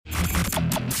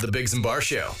The Biggs and Bar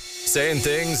Show. Saying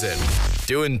things and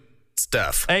doing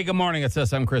stuff. Hey, good morning. It's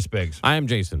us. I'm Chris Biggs. I am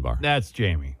Jason Barr. That's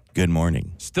Jamie. Good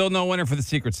morning. Still no winner for the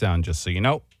secret sound, just so you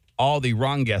know. All the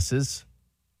wrong guesses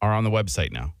are on the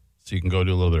website now. So you can go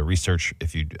do a little bit of research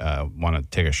if you want to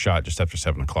take a shot just after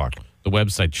 7 o'clock. The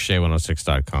website,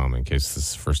 shay106.com, in case this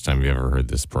is the first time you've ever heard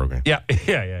this program. Yeah.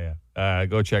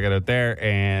 Go check it out there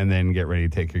and then get ready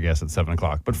to take your guess at 7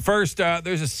 o'clock. But first,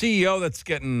 there's a CEO that's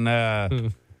getting,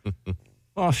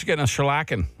 she's getting a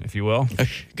shellacking, if you will.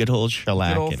 Good old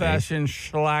shellacking. Good old-fashioned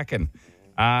shellacking.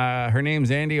 Her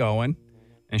name's Andy Owen,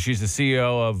 and she's the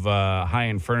CEO of a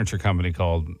high-end furniture company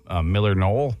called Miller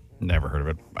Knoll. Never heard of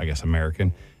it. I guess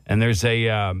American. And there's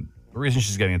the reason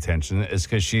she's getting attention is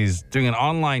because she's doing an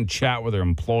online chat with her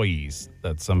employees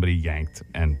that somebody yanked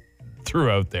and threw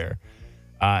out there.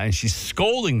 And she's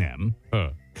scolding them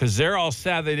because they're all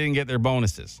sad they didn't get their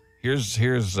bonuses. Here's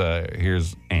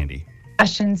Andy.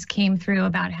 Questions came through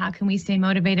about how can we stay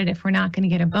motivated if we're not going to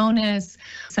get a bonus.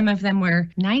 Some of them were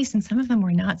nice and some of them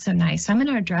were not so nice. So I'm going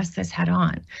to address this head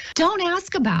on. Don't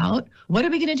ask about what are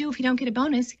we going to do if we don't get a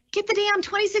bonus. Get the damn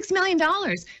 $26 million.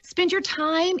 Spend your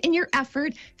time and your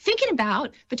effort thinking about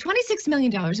the $26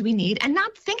 million we need and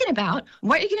not thinking about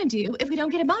what you're going to do if we don't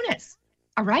get a bonus.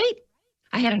 All right?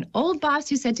 I had an old boss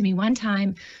who said to me one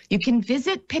time, you can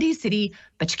visit Pity City,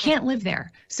 but you can't live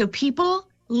there. So people,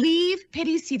 leave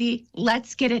Pity City.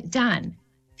 Let's get it done.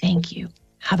 Thank you.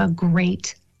 Have a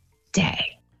great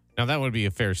day. Now, that would be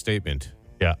a fair statement.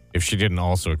 Yeah. If she didn't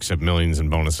also accept millions in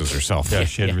bonuses herself. Yeah,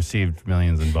 she had received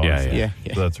millions in bonuses. Yeah.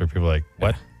 So that's where people are like,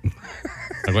 what?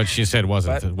 And what she said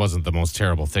wasn't the most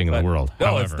terrible thing in the world. No,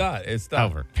 However, it's not.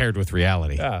 However, paired with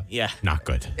reality, Yeah. not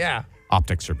good. Yeah.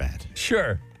 Optics are bad.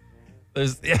 Sure.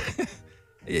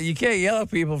 You can't yell at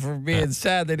people for being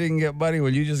sad they didn't get money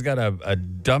when you just got a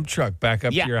dump truck back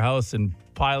up to your house and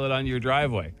pile it on your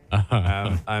driveway.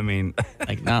 I mean,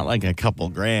 Like not like a couple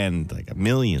grand, like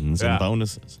millions in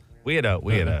bonuses. we had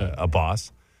a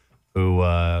boss who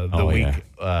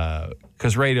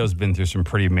because radio's been through some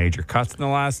pretty major cuts in the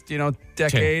last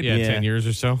decade. 10 years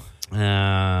or so.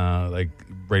 Like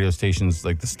radio stations,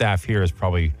 like the staff here is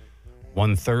probably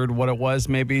 1/3 what it was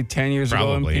maybe 10 years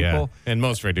ago in Probably, people. yeah. And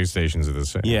most radio stations are the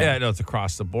same. Yeah, no, it's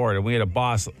across the board. And we had a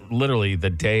boss literally the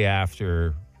day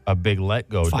after a big let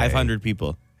go day. 500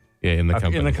 people. Yeah, in the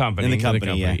company. In the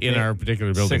company. yeah. In our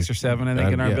particular building. 6 or 7, I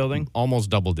think, in our building. Almost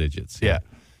double digits. Yeah.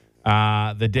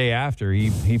 The day after,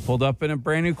 he pulled up in a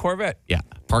brand new Corvette. Yeah.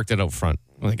 Parked it out front.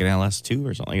 Like an LS2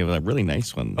 or something. Like a really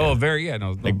nice one. Oh,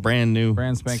 Like brand new.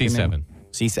 brand spanking C7. new.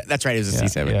 C7. That's right. It was a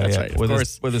C7. Yeah, That's yeah. right. Of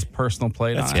course. With his personal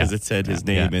plate That's on because it. it said his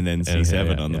name and then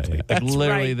C7 on the plate. Like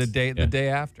literally right. the day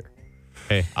after.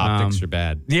 Hey, optics are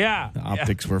bad. Yeah. The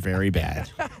optics were very bad.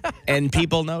 And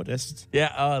people noticed.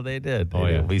 Yeah. Oh, they did. Oh,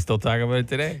 yeah. We still talk about it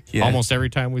today. Yeah. Almost every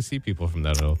time we see people from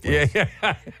that old place.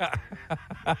 Yeah.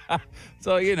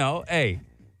 So, hey,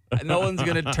 no one's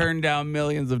going to turn down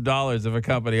millions of dollars if a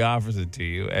company offers it to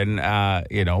you. And,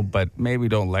 but maybe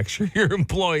don't lecture your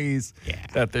employees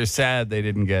that they're sad they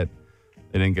didn't get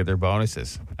their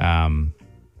bonuses.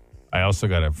 I also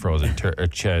got a frozen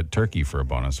turkey for a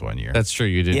bonus one year. That's true.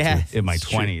 You did too. In my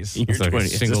 2020s. You're It's like 20. a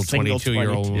single It's a single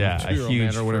 22-year-old. 22. Yeah, a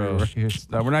huge man or whatever.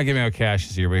 No, we're not giving out cash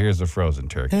this year, but here's a frozen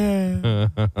turkey.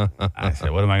 I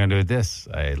said, "What am I going to do with this?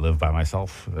 I live by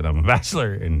myself, and I'm a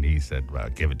bachelor." And he said, "Well,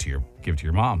 give it to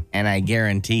your mom." And I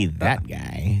guarantee that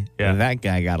guy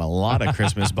got a lot of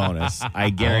Christmas bonus. I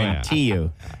guarantee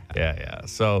you. Yeah.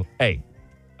 So, hey,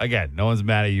 again, no one's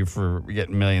mad at you for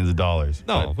getting millions of dollars.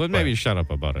 No, but maybe shut up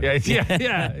about it.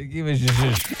 Yeah. Give us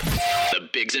just The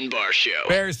Biggs and Bar Show.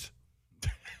 Bears.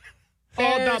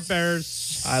 Oh, not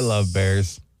Bears. I love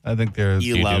bears. I think they're.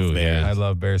 You love bears. I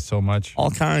love bears so much.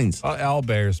 All kinds. All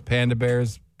bears, panda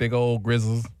bears, big old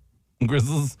grizzlies.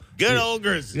 Good old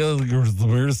grizzlies. Grizzly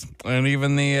bears, and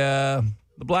even the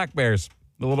black bears,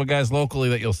 the little guys locally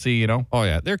that you'll see. Oh,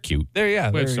 yeah. They're cute.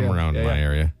 They're We have some around in my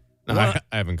area. No, Well-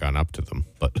 I haven't gone up to them,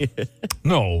 but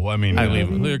No, I mean I leave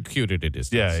them. They're cute at a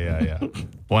distance. Yeah.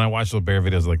 When I watch those bear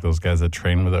videos, like those guys that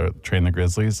train the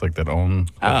grizzlies, like that own,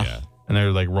 and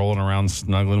they're like rolling around,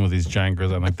 snuggling with these giant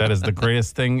grizzlies. I'm like, that is the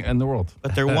greatest thing in the world.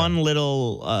 But they're one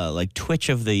little like twitch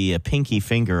of the pinky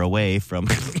finger away from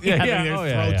having their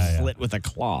throat slit with a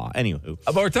claw. Anywho.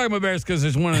 But we're talking about bears because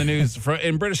there's one in the news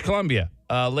in British Columbia.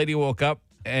 A lady woke up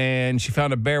and she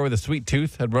found a bear with a sweet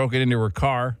tooth had broken into her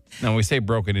car. Now, when we say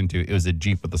broken into, it was a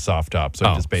Jeep with a soft top.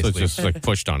 So it just basically so it's just like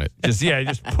pushed on it.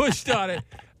 just pushed on it.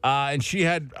 And she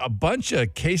had a bunch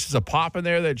of cases of pop in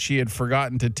there that she had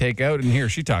forgotten to take out. And here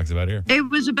she talks about here. It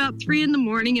was about 3 a.m,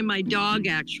 and my dog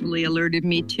actually alerted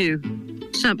me to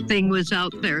something was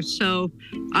out there. So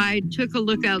I took a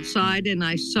look outside and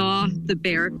I saw the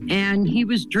bear, and he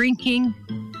was drinking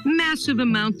massive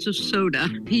amounts of soda.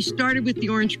 He started with the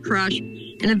Orange Crush,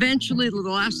 and eventually the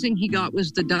last thing he got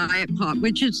was the Diet Pop,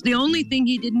 which is the only thing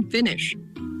he didn't finish.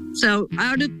 So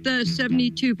out of the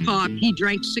 72 pop, he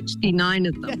drank 69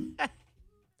 of them.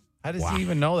 How does he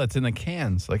even know that's in the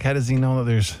cans? Like, how does he know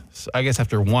that there's, I guess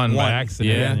after one by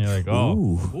accident, and you're like,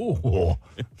 ooh.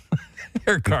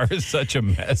 Her car is such a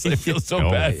mess. I feel so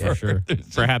bad for her.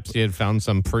 Perhaps he had found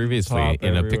some previously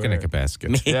in a picnic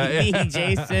basket. Maybe,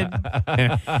 Jason.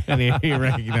 And he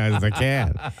recognized the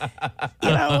can. You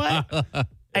know what?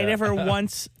 I never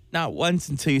once, not once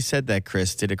until you said that,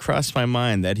 Chris, did it cross my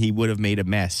mind that he would have made a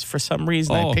mess. For some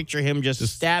reason, I picture him just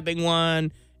stabbing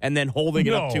one and then holding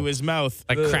it up to his mouth.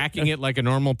 Like cracking it like a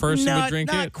normal person would drink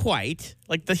it? Not quite.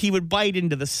 Like he would bite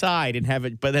into the side and have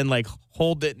it, but then like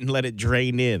hold it and let it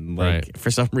drain in. Like for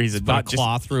some reason. Not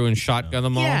claw through and shotgun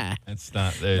them all? Yeah. It's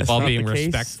not. While being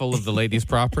respectful of the lady's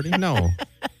property? No.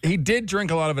 He did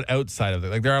drink a lot of it outside of it.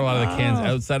 Like there are a lot of the cans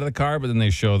outside of the car, but then they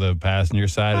show the passenger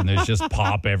side and there's just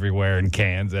pop everywhere and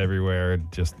cans everywhere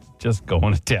and just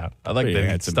going to town. I like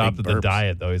that he stopped at the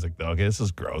Diet though. He's like, okay, this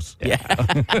is gross. Yeah.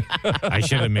 I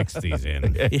should have mixed these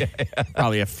in.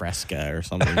 Probably a Fresca or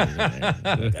something.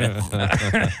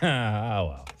 Oh,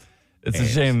 well. It's a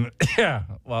shame. Yeah.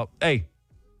 Well, hey,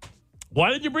 why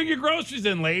did you bring your groceries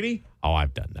in, lady? Oh,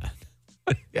 I've done that.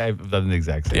 Yeah, I've done the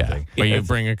exact same thing. But you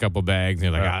bring a couple bags,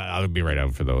 and you're like, I'll be right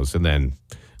out for those. And then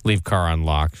leave car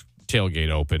unlocked, tailgate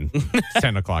open,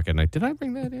 10 o'clock at night. Did I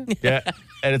bring that in? Yeah.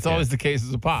 And it's always the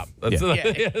cases of pop. That's the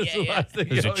last thing.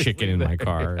 There's a chicken in my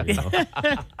car. You know.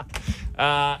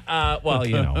 Well,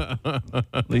 you know,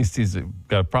 at least he's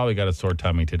probably got a sore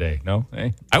tummy today. No,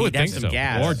 hey? I would think some so.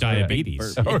 gas. Or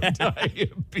diabetes. Or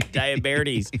diabetes.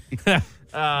 Diabetes.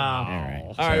 All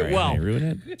right. Well,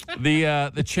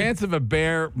 the chance of a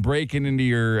bear breaking into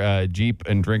your Jeep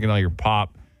and drinking all your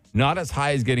pop, not as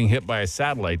high as getting hit by a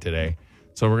satellite today.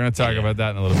 So we're going to talk about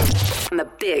that in a little bit. On the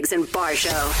Biggs and Bar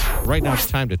Show. Right now it's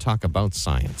time to talk about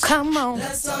science. Come on.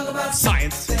 Let's talk about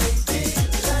science.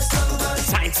 Let's talk about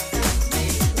science.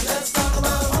 Let's talk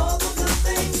about all the good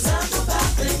things and the bad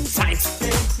things. Science.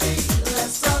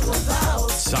 Let's talk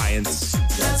about Science.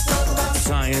 Let's talk about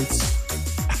Science.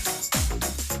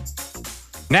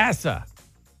 NASA.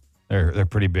 They're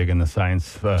pretty big in the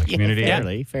science community.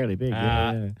 Fairly big.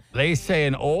 They say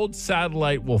an old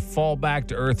satellite will fall back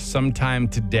to Earth sometime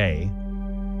today,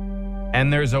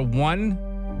 and there's a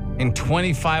 1 in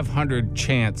 2,500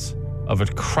 chance of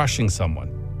it crushing someone.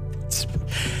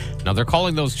 Now, they're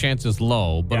calling those chances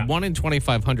low, but 1 in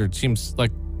 2,500 seems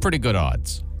like pretty good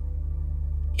odds.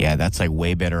 Yeah, that's like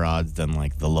way better odds than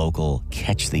like the local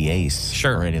catch the ace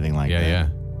or anything like that. Yeah.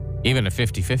 Even a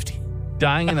 50-50.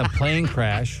 Dying in a plane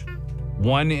crash,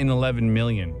 1 in 11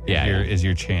 million is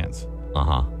your chance.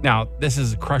 Now, this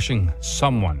is crushing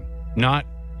someone, not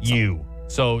you.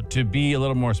 So to be a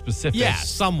little more specific,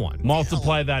 someone.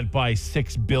 Multiply that by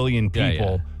 6 billion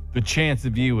people. The chance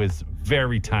of you is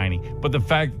very tiny. But the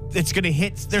fact it's going to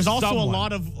hit, there's also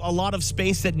someone. a lot of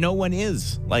space that no one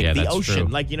is, like the ocean. True.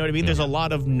 Like, you know what I mean? There's a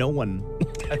lot of no one.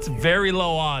 That's very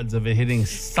low odds of it hitting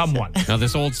someone. Now,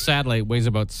 this old satellite weighs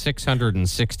about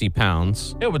 660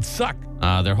 pounds. It would suck.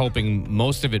 They're hoping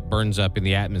most of it burns up in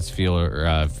the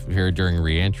atmosphere here during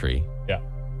re-entry. Yeah.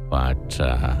 But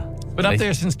up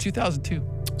there since 2002.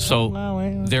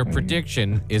 So their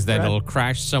prediction is that it'll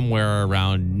crash somewhere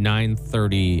around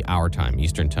 9:30 our time,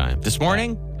 Eastern time. This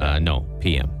morning? No,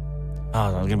 PM. Oh,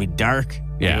 it's going to be dark.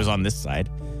 Yeah. It was on this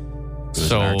side.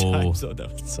 So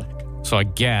that would suck. So I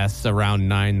guess around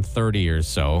 9:30 or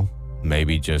so,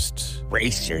 maybe just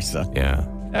Brace yourself. Yeah,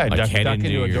 duck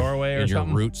into a doorway or something.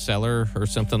 Your root cellar or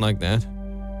something like that.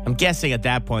 I'm guessing at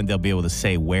that point they'll be able to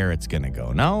say where it's going to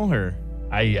go. No? Or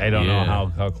I don't know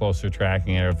how close they're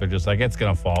tracking it, or if they're just like, it's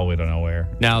going to fall, we don't know where.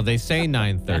 Now, they say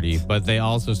 9:30, but they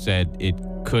also said it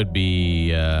could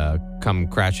be come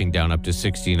crashing down up to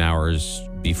 16 hours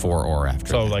before or after.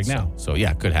 So like now. So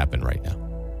yeah, it could happen right now.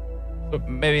 But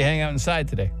maybe hang out inside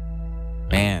today.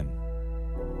 Man.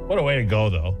 What a way to go,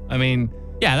 though. I mean,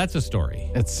 yeah, that's a story.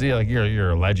 It's like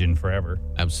you're a legend forever.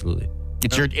 Absolutely.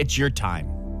 It's your time.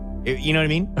 You know what I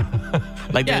mean?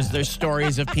 Like there's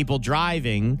stories of people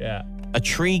driving. Yeah. A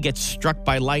tree gets struck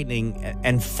by lightning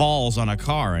and falls on a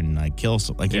car and kills.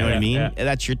 Like, you know what I mean? Yeah.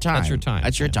 That's your time. That's your time.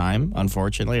 That's your time.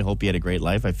 Unfortunately, I hope you had a great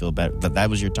life. I feel bad that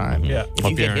was your time. Yeah. If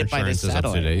you get hit by this insurance is up to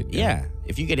satellite, date.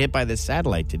 if you get hit by this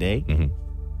satellite today,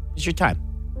 it's your time.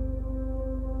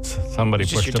 Somebody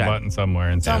It's just pushed a your time. button somewhere.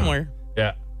 And Somewhere.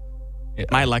 Yeah.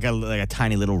 My like a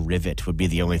tiny little rivet would be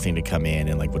the only thing to come in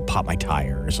and like would pop my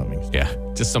tire or something. Yeah,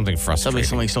 just something frustrating.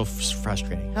 Something so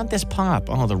frustrating. How'd this pop?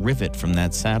 Oh, the rivet from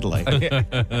that satellite.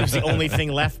 It was the only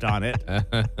thing left on it.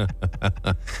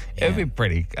 It'd be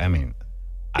pretty, I mean,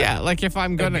 Yeah, like if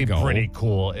I'm it'd going to be go. pretty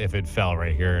cool if it fell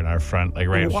right here in our front, like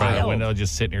right in front of the Wild. window,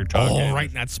 just sitting here talking. Oh, right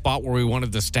in that spot where we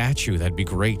wanted the statue. That'd be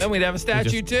great. Then we'd have a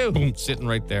statue Just, too. Boom, sitting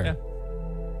right there.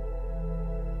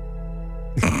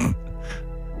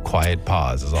 Quiet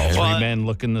pause as all three Well, men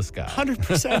look in the sky.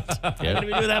 100%. I'm going to be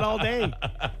doing that all day.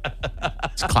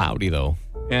 It's cloudy though.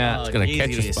 Yeah. It's going to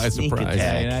catch us by sneak surprise.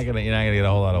 attack. You're not gonna get a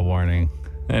whole lot of warning.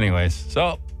 Anyways,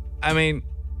 so I mean,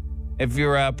 if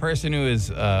you're a person who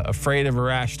is afraid of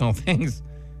irrational things,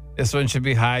 this one should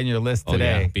be high on your list Oh,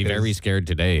 today. yeah. Be very scared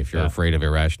today if you're afraid of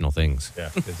irrational things. Yeah,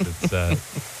 'cause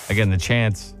it's again the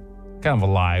chance, kind of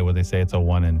a lie where they say it's a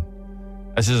 1 in.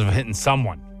 That's just of hitting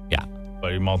someone. Yeah.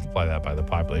 But you multiply that by the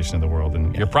population of the world,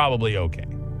 and you're probably okay.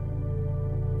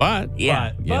 But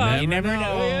Yeah. But you never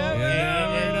know. You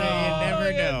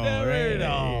never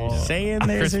know. Saying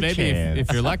there's Chris, a maybe chance.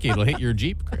 if you're lucky, it'll hit your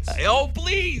Jeep, Chris. Oh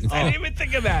please! I didn't even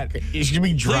think of that. You should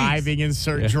be driving and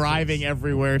driving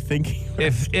everywhere thinking.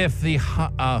 If the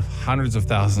hundreds of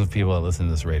thousands of people that listen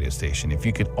to this radio station, if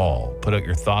you could all put out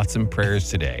your thoughts and prayers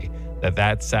today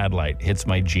that satellite hits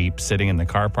my Jeep sitting in the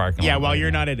car parking lot. Yeah, while right you're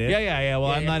now. not in it. Yeah.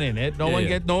 Well, I'm not in it. No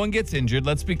one gets injured.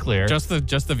 Let's be clear. Just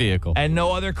the vehicle. And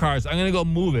no other cars. I'm gonna go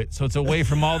move it so it's away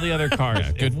from all the other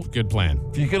cars. Good plan.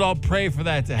 If you could all pray for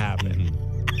that to happen,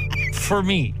 for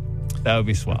me, that would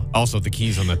be swell. Also, the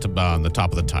keys on the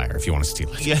top of the tire if you want to steal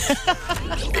it.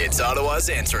 It's Ottawa's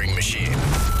answering machine.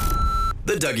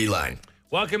 The Dougie Line.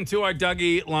 Welcome to our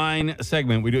Dougie Line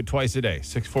segment. We do it twice a day,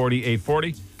 640,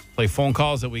 840. Play phone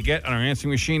calls that we get on our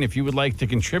answering machine. If you would like to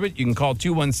contribute, you can call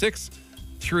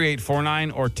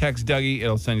 216-3849 or text Dougie.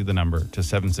 It'll send you the number to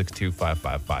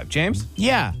 762-555. James,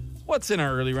 Yeah. what's in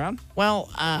our early round? Well,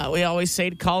 we always say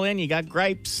to call in. You got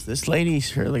gripes. This lady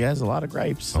surely has a lot of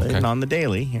gripes. Okay. Even on the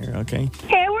daily here. Okay.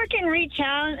 Hey, I work in retail,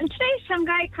 and today some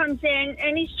guy comes in,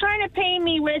 and he's trying to pay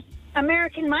me with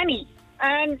American money.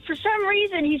 And for some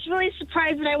reason, he's really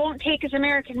surprised that I won't take his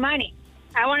American money.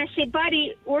 I want to say,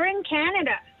 buddy, we're in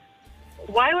Canada.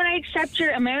 Why would I accept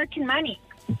your American money?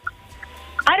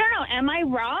 I don't know. Am I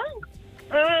wrong?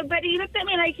 But he looked at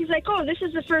me like, he's like, oh, this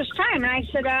is the first time. And I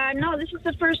said, no, this is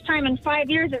the first time in 5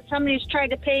 years that somebody's tried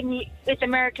to pay me with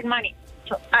American money.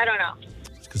 So I don't know.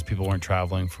 It's because people weren't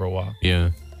traveling for a while. Yeah.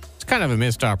 It's kind of a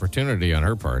missed opportunity on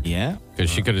her part. Yeah.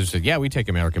 Because she could have said, yeah, we take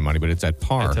American money, but it's at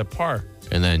par. It's at par.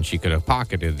 And then she could have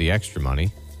pocketed the extra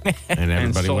money. And And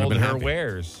everybody would have sold been her happy.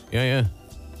 wares. Yeah.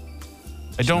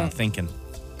 I don't Not thinking.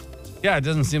 Yeah, it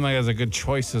doesn't seem like it's a good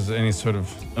choice as any sort of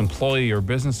employee or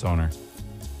business owner.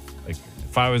 Like,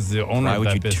 if I was the owner Why of would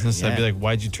that you business, I'd be like,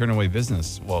 "Why'd you turn away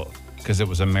business?" Well, because it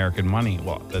was American money.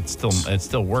 Well, it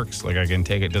still works. Like I can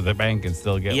take it to the bank and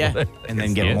still get Yeah. what And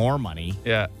then get more money.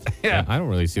 yeah. I don't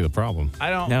really see the problem. I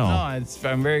don't No. know.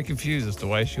 I'm very confused as to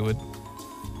why she would.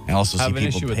 I also see Have an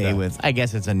issue people with pay that. with. I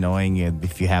guess it's annoying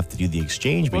if you have to do the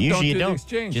exchange, but Well, don't usually you do the don't.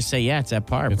 exchange. Just say, yeah, it's at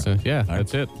par. It's bro.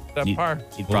 that's it. That You- par.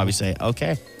 You'd probably say,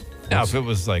 okay. Now, if it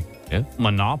was like Yeah.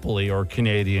 Monopoly or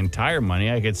Canadian Tire money,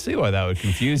 I could see why that would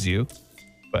confuse you.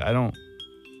 But I don't.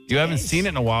 You haven't seen it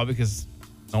in a while because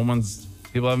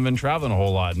people haven't been traveling a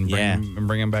whole lot and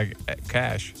bringing back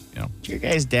cash. You know. Do your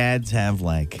guys' dads have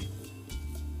like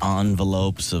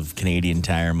envelopes of Canadian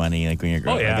Tire money? Like when you're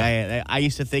growing yeah. Like I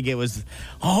used to think it was,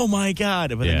 oh my God.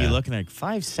 But then Yeah. you look and like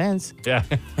 5 cents. Yeah.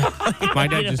 My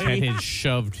dad just had his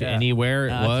shoved anywhere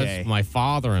it Okay. was. My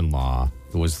father-in-law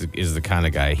is the kind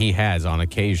of guy he has on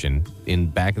occasion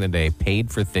back in the day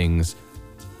paid for things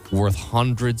worth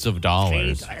hundreds of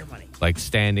dollars. Tire money. Like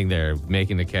standing there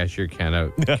making the cashier count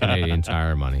out Canadian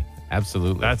Tire money.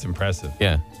 Absolutely. That's impressive.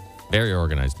 yeah. Very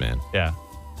organized man. Yeah.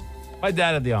 My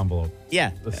dad had the envelope.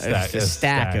 Yeah. The stack- a a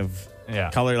stack stack. of Yeah.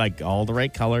 color, like all the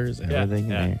right colors, everything.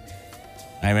 yeah. In there.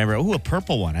 I remember, a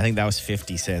purple one. I think that was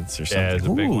 50 cents or something. Yeah, it's a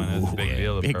big one. It's a big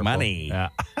deal. the Big purple. money. Yeah.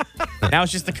 Now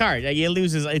it's just the card.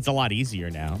 It's a lot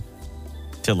easier now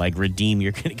to like redeem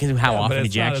your, because how Yeah, but often it's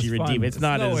did you not actually as fun. redeem? It's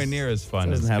nowhere near as fun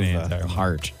It as doesn't Canadian have Tire the money.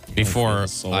 heart. Before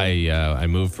Soul. I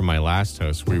moved from my last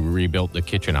house, we rebuilt the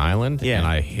kitchen island, Yeah. and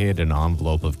I hid an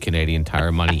envelope of Canadian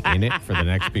Tire money in it for the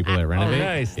next people that Oh, renovate.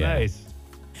 nice, Yeah. nice.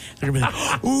 They're gonna be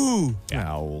like, ooh.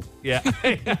 No. Yeah.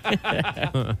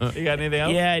 You got anything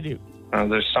else? Yeah, I do.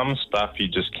 There's some stuff you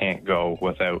just can't go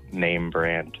without name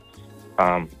brand.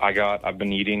 I've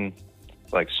been eating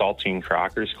like saltine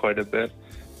crackers quite a bit,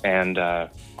 And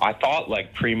I thought,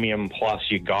 like, Premium Plus,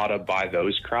 you gotta buy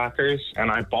those crackers.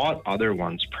 And I bought other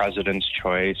ones, President's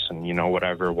Choice and,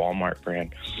 whatever, Walmart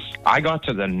brand. I got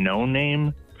to the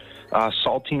no-name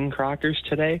saltine crackers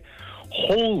today.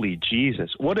 Holy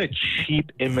Jesus, what a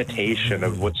cheap imitation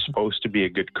of what's supposed to be a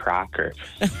good cracker.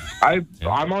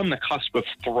 I'm on the cusp of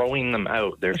throwing them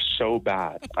out. They're so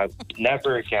bad.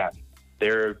 Never again.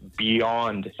 They're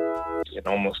beyond in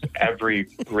almost every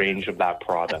range of that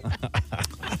product.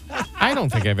 I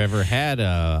don't think I've ever had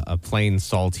a plain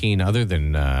saltine other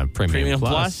than Premium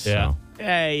Plus. Yeah.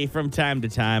 Hey, from time to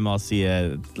time, I'll see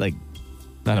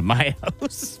not at my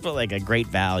house, but like a Great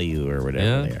Value or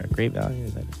whatever they are. Great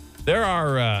Value. There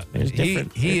are,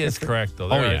 he is correct, though.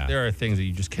 There are things that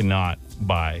you just cannot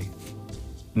buy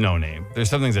no name. There's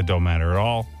some things that don't matter at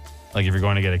all. Like if you're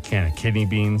going to get a can of kidney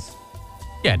beans.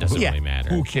 Yeah, it doesn't really matter.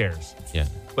 Who cares? Yeah.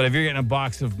 But if you're getting a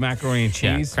box of macaroni and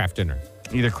cheese. Kraft Dinner.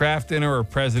 Either Kraft Dinner or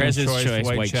President's Choice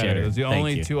white cheddar. Those are the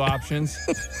only two options.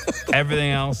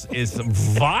 Everything else is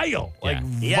vile.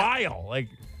 Vile. Like,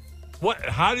 what?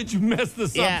 How did you mess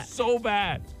this up so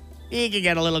bad? You can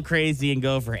get a little crazy and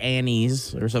go for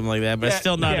Annie's or something like that, but it's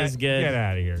still not as good. Get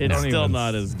out of here. It's still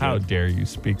not as good. How dare you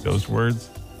speak those words?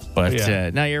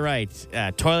 But no, you're right.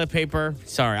 Toilet paper.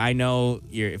 Sorry, I know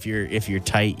if you're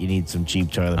tight, you need some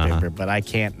cheap toilet paper, but I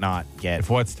can't not get. If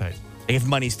what's tight? If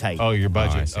money's tight. Oh, your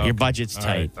budget. Your budget's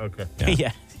tight. Right. Okay.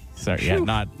 Yeah. Sorry. Yeah.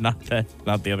 Not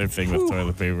the other thing with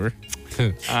toilet paper.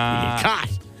 Caught.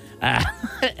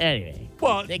 Anyway.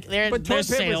 Well, but toilet paper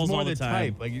sales is more all the the time.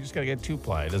 type. Like, you just got to get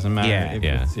 2-ply. It doesn't matter if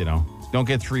it's, don't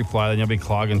get 3-ply, then you'll be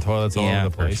clogging toilets all over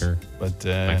the place. For sure. But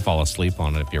might fall asleep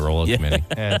on it if you roll it too many.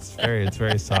 Yeah, it's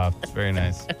very soft. It's very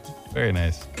nice. Very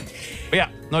nice. But yeah,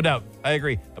 no doubt. I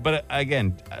agree. But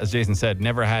again, as Jason said,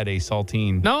 never had a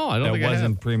saltine. No, I don't think that I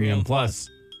wasn't have. Premium Plus.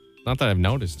 Not that I've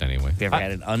noticed anyway. Have you ever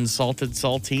had an unsalted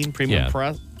saltine Premium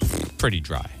Plus? Pretty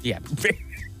dry. Yeah.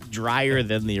 Drier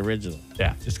than the original.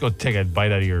 Yeah, just go take a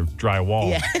bite out of your dry wall.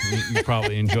 Yeah. You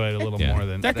probably enjoy it a little more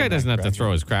than that guy doesn't have to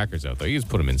throw his crackers out though. You just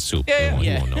put them in soup.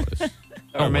 You won't notice.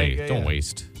 Don't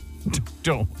waste.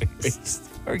 Don't waste.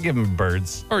 Or give them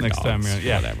birds or next dogs, time.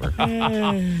 Yeah, whatever.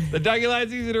 The Dougie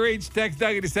line's easy to reach. Text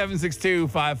Dougie to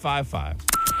 762-555.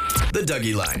 The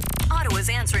Dougie Line. Ottawa's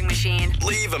answering machine.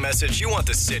 Leave a message you want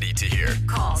the city to hear.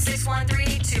 Call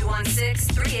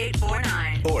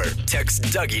 613-216-3849. Or text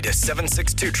Dougie to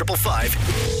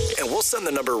 762-555, and we'll send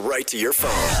the number right to your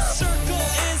phone. Circle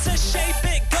is a shape,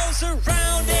 it goes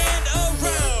around and around.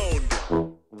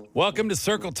 Welcome to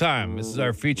Circle Time. This is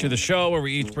our feature of the show where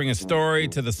we each bring a story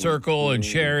to the circle and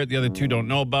share it. The other two don't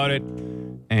know about it.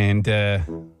 And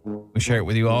we share it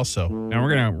with you also. Now,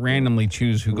 we're going to randomly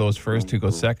choose who goes first, who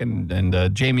goes second.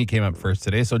 And Jamie came up first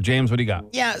today. So, James, what do you got?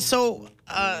 Yeah, so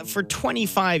for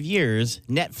 25 years,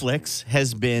 Netflix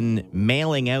has been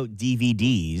mailing out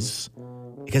DVDs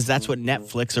because that's what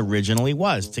Netflix originally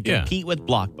was, to compete with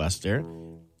Blockbuster.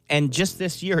 And just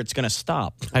this year, it's going to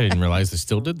stop. I didn't realize they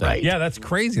still did that. Right? Yeah, that's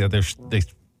crazy that they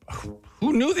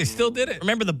who knew they still did it?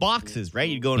 Remember the boxes, right?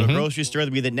 You'd go into a grocery store,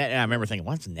 there'd be the net. And I remember thinking,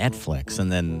 what's Netflix? And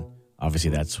then obviously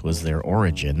that was their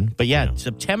origin. But yeah,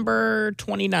 September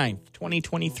 29th,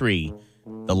 2023,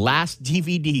 the last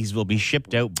DVDs will be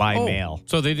shipped out by mail.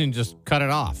 So they didn't just cut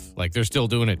it off. Like they're still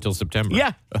doing it till September.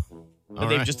 Yeah. But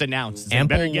they've just announced.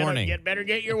 Ample warning. Better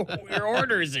get your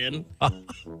orders in.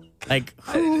 Like,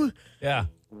 who? Yeah.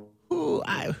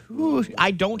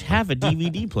 I don't have a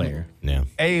DVD player. Yeah.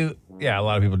 A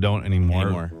lot of people don't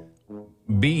anymore.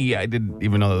 B, I didn't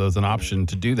even know that there was an option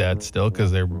to do that still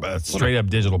because they're a straight up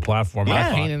digital platform.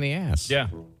 Yeah, pain in the ass. Yeah.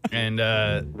 And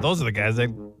those are the guys that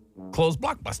closed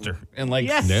Blockbuster in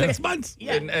 6 months.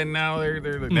 Yeah. And now they're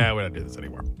like, nah, we don't do this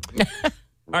anymore.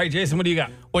 All right, Jason, what do you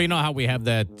got? Well, you know how we have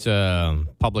that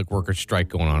public worker strike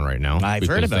going on right now? I've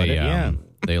heard about it, yeah.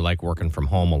 They like working from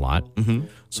home a lot. Mm-hmm.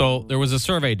 So there was a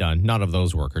survey done, not of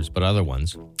those workers, but other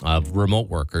ones, of remote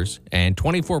workers. And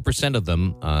 24% of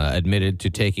them admitted to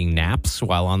taking naps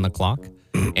while on the clock.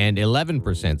 And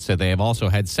 11% said they have also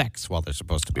had sex while they're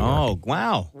supposed to be working. Oh,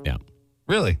 wow. Yeah.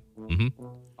 Really? Mm-hmm.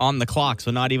 On the clock,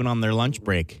 so not even on their lunch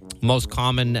break. Most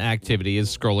common activity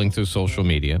is scrolling through social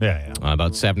media. Yeah.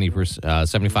 About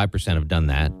 75% have done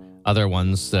that. Other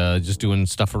ones just doing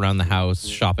stuff around the house,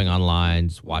 shopping online,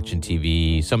 just watching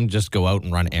TV. Some just go out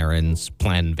and run errands,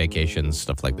 plan vacations,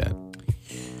 stuff like that.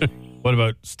 What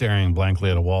about staring blankly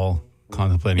at a wall,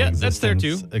 contemplating that's there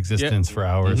too. Existence for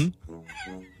hours?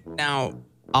 Mm-hmm. Now,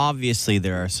 obviously,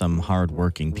 there are some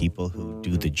hardworking people who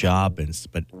do the job,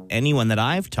 but anyone that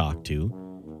I've talked to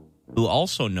who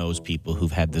also knows people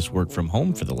who've had this work from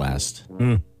home for the last,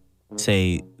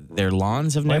 say, their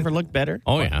lawns have never looked better.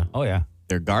 Oh, yeah. Oh, yeah.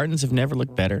 Their gardens have never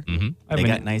looked better. Mm-hmm. They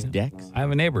got nice decks. I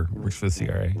have a neighbor who works for the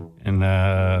CRA, and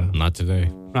Not today.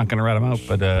 I'm not going to rat him out,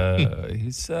 but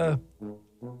he's. I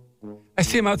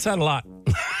see him outside a lot.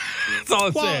 That's all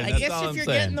I'm saying. I That's guess all if I'm you're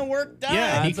saying. getting the work done.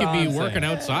 Yeah, he that's all could be I'm working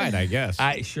saying. outside, I guess.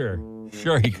 Sure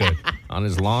he could. On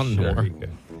his lawn. Sure he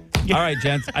could. All right,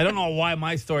 gents. I don't know why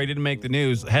my story didn't make the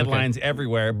news. Headlines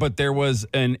everywhere, but there was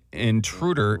an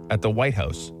intruder at the White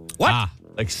House. What?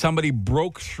 Like somebody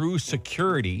broke through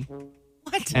security.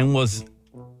 What? And was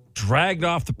dragged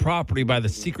off the property by the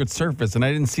Secret Service, and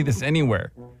I didn't see this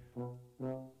anywhere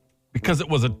because it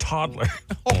was a toddler.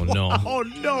 Oh, no. Oh,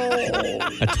 no.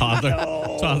 A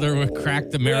toddler. Toddler with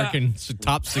cracked American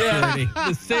top security.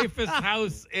 The safest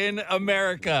house in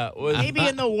America was Maybe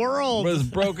in the world. was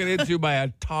broken into by a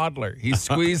toddler. He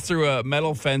squeezed through a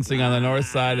metal fencing on the north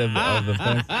side of the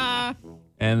fence.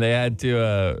 And they had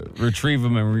to retrieve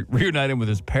him and reunite him with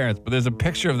his parents. But there's a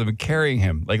picture of them carrying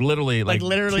him, like literally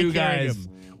two carrying guys.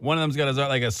 One of them's got his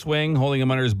like a swing, holding him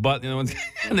under his butt. The other one's,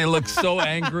 and they look so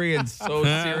angry and so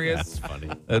serious. That's funny.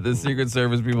 That the Secret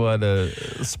Service people had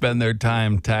to spend their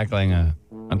time tackling a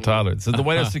toddler. So the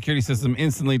White House security system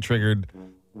instantly triggered.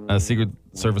 Secret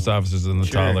Service officers and the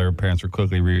toddler parents were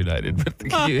quickly reunited.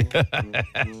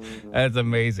 That's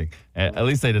amazing. At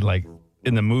least they did like.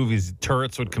 In the movies,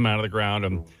 turrets would come out of the ground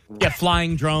and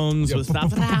flying drones with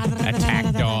stuff.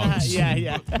 Attack dogs.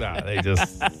 Yeah. no, they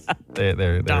just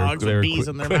they're Dogs with they're bees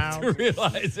in their quick mouths. to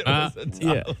realize it was a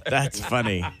toddler. That's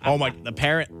funny. Oh my, the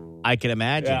parent, I can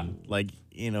imagine. Yeah. Like,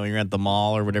 you're at the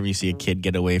mall or whatever, you see a kid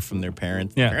get away from their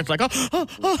parents. Yeah. The parents like,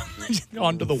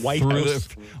 onto the White Through House.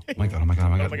 oh my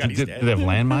god! he's Did dead. they have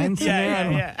landmines? in there? I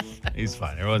don't know. Yeah. He's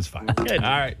fine. Everyone's fine. Good.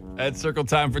 All right, that's circle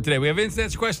time for today. We have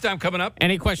instant question time coming up.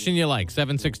 Any question you like,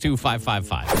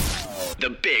 762-555. The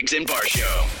Biggs and Bar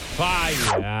Show.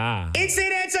 Fire.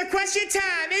 Instant answer question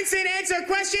time. Instant answer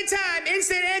question time.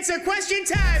 Instant answer question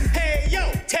time. Hey, yo,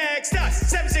 text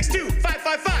us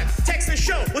 762-555. Text the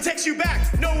show. We'll text you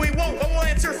back. No, we won't, but we'll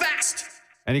answer fast.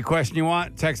 Any question you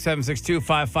want, text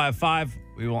 762-555.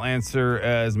 We will answer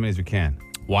as many as we can.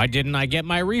 Why didn't I get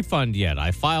my refund yet?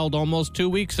 I filed almost 2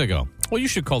 weeks ago. Well, you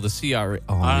should call the CRA.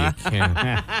 Oh, you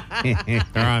can't.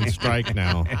 They're on strike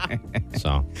now.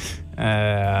 So,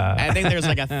 I think there's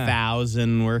like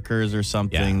 1,000 workers or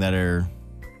something that are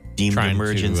deemed Trying to,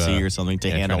 emergency or something to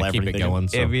handle trying to keep everything. it going.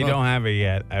 So. If you don't have it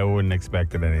yet, I wouldn't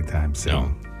expect it anytime soon.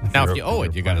 No. Now, if you owe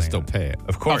it, you got to still pay it.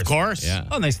 Of course. Of course. Yeah.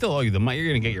 Oh, and they still owe you the money. You're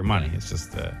going to get your money. It's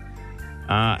just,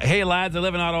 hey, lads, I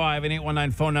live in Ottawa. I have an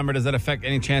 819 phone number. Does that affect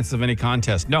any chances of any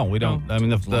contest? No, we don't. I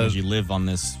mean, As long as you live on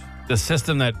this. the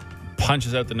system that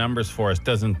punches out the numbers for us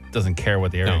doesn't care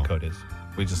what the area code is.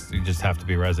 You just have to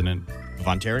be a resident Of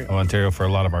Ontario? of Ontario for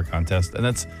a lot of our contests. And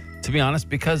that's, to be honest,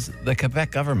 because the Quebec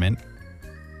government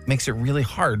makes it really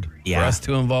hard for us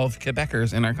to involve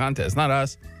Quebecers in our contests. Not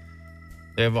us.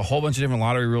 They have a whole bunch of different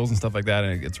lottery rules and stuff like that,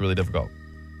 and it gets really difficult.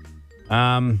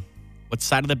 What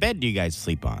side of the bed do you guys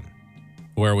sleep on?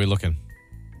 Where are we looking?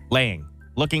 Laying.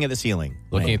 Looking at the ceiling.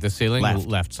 Looking Laying. at the ceiling?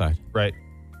 Left. Side. Right.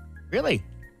 Really?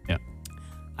 Yeah.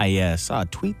 I saw a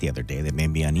tweet the other day that made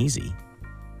me uneasy.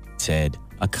 It said,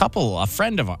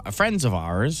 friends of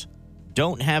ours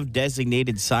don't have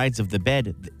designated sides of the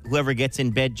bed. Whoever gets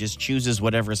in bed just chooses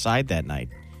whatever side that night.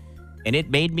 And it's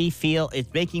making me feel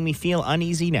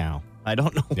uneasy now. I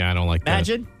don't know. Yeah, I don't like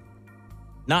Imagine.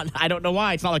 I don't know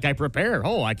why. It's not like I prepared.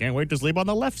 Oh, I can't wait to sleep on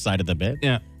the left side of the bed.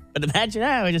 Yeah. But imagine,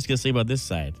 we're just going to sleep on this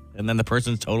side. And then the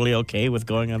person's totally okay with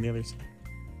going on the other side.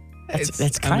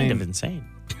 That's kind of insane.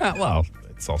 Well,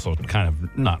 it's also kind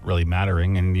of not really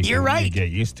mattering, and You're right. you get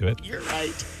used to it. You're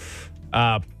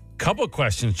right. Couple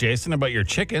questions, Jason, about your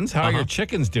chickens. How are your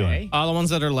chickens doing? that. The ones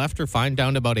that are left are fine,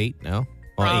 down to about 8 now.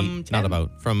 Or From 8, 10? not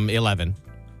about, from 11.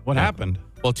 What happened?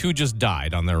 Well, 2 just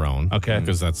died on their own. Okay.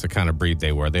 Because that's the kind of breed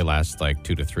they were. They last like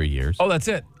 2 to 3 years. Oh, that's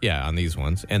it. Yeah, on these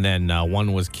ones. And then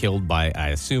one was killed by, I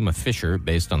assume, a fisher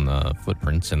based on the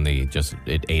footprints, and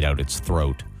it ate out its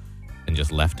throat and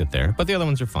just left it there. But the other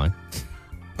ones are fine.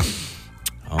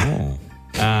 Oh.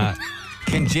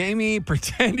 Can Jamie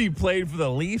pretend he played for the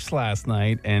Leafs last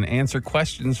night and answer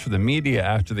questions for the media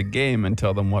after the game and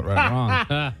tell them what went wrong?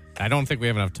 I don't think we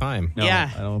have enough time. No, Yeah.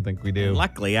 I don't think we do.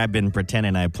 Luckily, I've been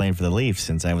pretending I played for the Leafs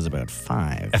since I was about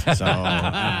 5. So,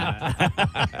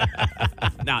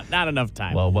 not enough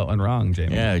time. Well, what went wrong,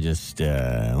 Jamie? Yeah, just,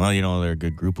 they're a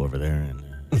good group over there. And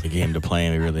the game to play,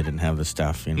 we really didn't have the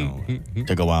stuff,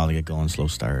 Took a while to get going, slow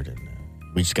start. And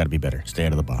we just got to be better. Stay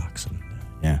out of the box. And,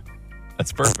 yeah.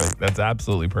 That's perfect. That's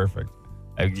absolutely perfect.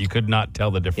 You could not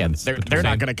tell the difference. They're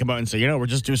not going to come out and say, we're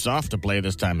just too soft to play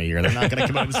this time of year. They're not going to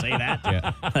come out and say that.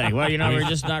 Yeah. Like, well, we're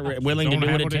just not willing to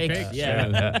do what it takes.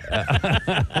 Yeah.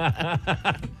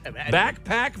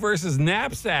 Backpack versus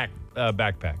knapsack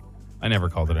backpack. I never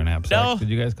called it a knapsack. No. Did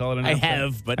you guys call it a knapsack? I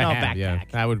have, but no backpack. Yeah.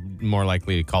 I would more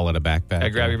likely call it a backpack. I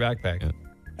grab your backpack. Yeah.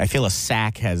 I feel a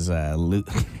sack has Pardon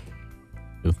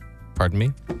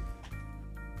me?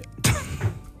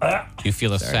 You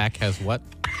feel a sack has what?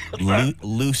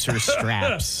 looser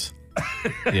straps.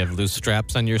 You have loose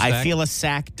straps on your sack? I feel a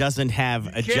sack doesn't have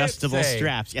adjustable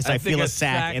straps. Yes, I think feel a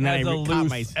sack, and then I caught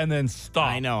myself. and then stop.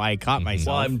 I know, I caught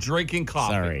myself. While I'm drinking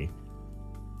coffee. Sorry.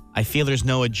 I feel there's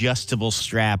no adjustable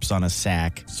straps on a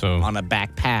sack. So on a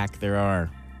backpack, there are.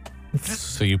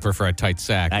 So you prefer a tight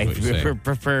sack? I is what you're saying.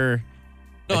 prefer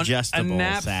No, adjustable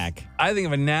sack. I think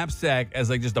of a knapsack as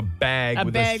like just a bag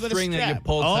with a string that you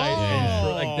pull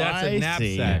tight. Like that's a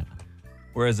knapsack.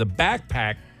 Whereas a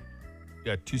backpack, you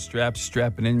got two straps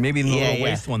strapping in, maybe a little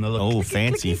waist one that looks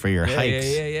fancy for your hikes.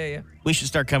 Yeah. We should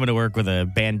start coming to work with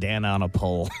a bandana on a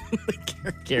pole,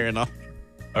 carrying off.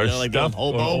 Or like the old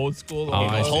hobo, old school,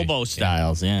 hobo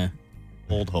styles. Yeah,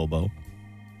 old hobo.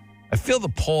 I feel the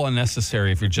pole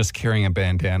unnecessary if you're just carrying a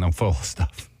bandana full of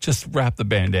stuff. Just wrap the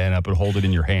bandana up and hold it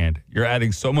in your hand. You're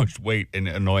adding so much weight and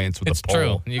annoyance with the pole.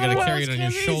 It's true. You got to carry it on your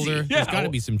shoulder. There's got to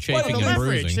be some chafing and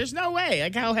bruising. There's no way.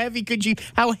 Like, how heavy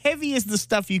is the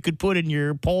stuff you could put in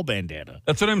your pole bandana?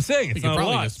 That's what I'm saying. It's not a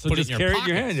lot. Just put it in carry your it in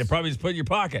your hand. You probably just put it in your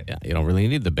pocket. Yeah, you don't really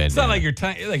need the bandana. It's not like you're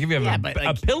like if you have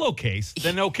a pillowcase,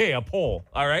 then okay, a pole.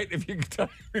 All right, if you're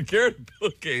carrying a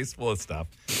pillowcase full of stuff,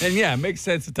 then yeah, it makes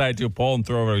sense to tie it to a pole and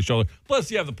throw it over your shoulder.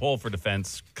 Plus, you have the pole for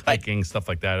defense, hiking, stuff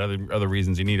like that. Other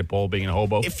reasons you need a pole, being a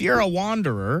hobo. If you're a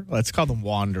wanderer, let's call them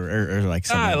wanderer or like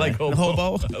something. I like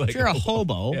hobo. If you're a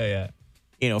hobo, yeah,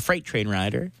 freight train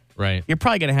rider, right? You're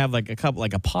probably gonna have like a couple,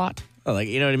 like a pot, like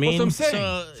you know what I mean. Well, that's what I'm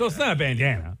saying. So it's not a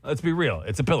bandana. Let's be real.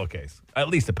 It's a pillowcase, at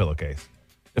least a pillowcase,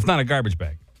 if not a garbage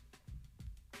bag.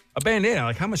 A bandana,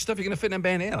 like how much stuff are you gonna fit in a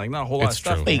bandana? Like not a whole lot of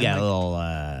stuff. But you got a little.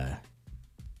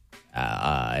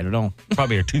 I don't know.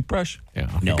 Probably a toothbrush. Yeah,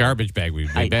 a garbage bag would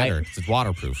be better. It's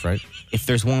waterproof, right? If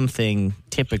there's one thing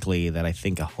typically that I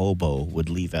think a hobo would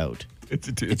leave out, it's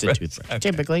a toothbrush. Okay.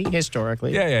 Typically,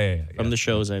 historically. Yeah. From the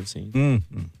shows I've seen.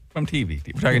 Mm-hmm. From TV.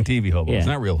 We're talking TV hobos. It's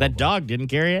not real That hobos. dog didn't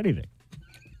carry anything.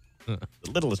 The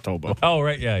littlest hobo. Oh,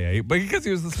 right. Yeah. But because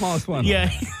he was the smallest one. Yeah.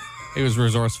 He was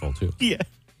resourceful, too. Yeah.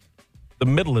 The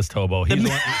middlest hobo. He's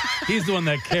the one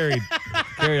that carried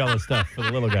all the stuff for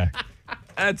the little guy.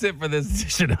 That's it for this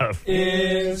edition of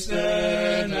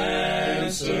Instant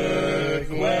Answer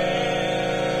Question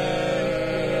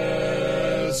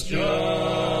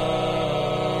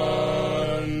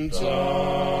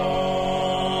Time.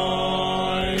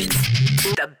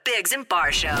 The Biggs and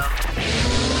Bar Show.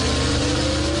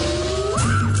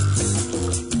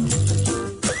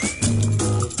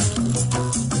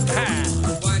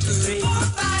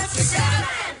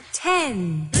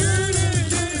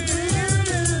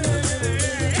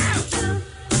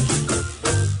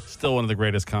 Still one of the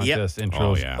greatest contest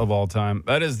intros of all time.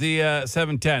 That is the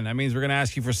 710. That means we're going to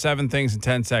ask you for 7 things in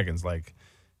 10 seconds, like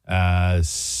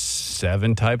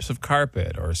 7 types of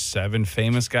carpet or 7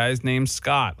 famous guys named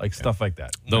Scott, like stuff like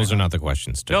that. Those are not the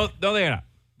questions, too. No, they are not.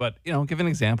 But, give an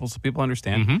example so people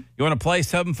understand. Mm-hmm. You want to play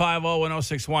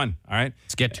 750-1061, all right?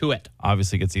 Let's get to it.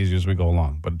 Obviously, it gets easier as we go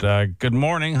along. But good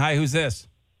morning. Hi, who's this?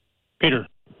 Peter.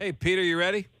 Hey, Peter, you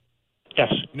ready?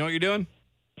 Yes. You know what you're doing?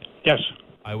 Yes.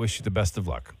 I wish you the best of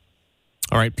luck.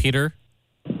 All right, Peter.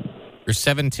 Your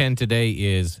 710 today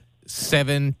is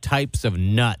 7 types of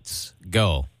nuts.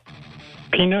 Go.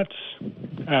 Peanuts,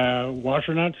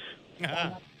 washer nuts,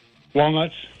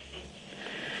 walnuts,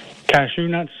 cashew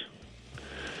nuts,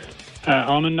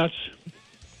 almond nuts.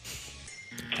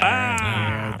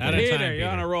 Peter, you're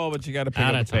on a roll, but you got to pick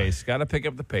up the pace. Got to pick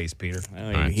up the pace, Peter.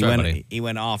 He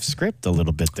went off script a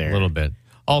little bit there. A little bit.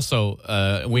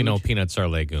 Also, we know peanuts are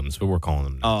legumes, but we're calling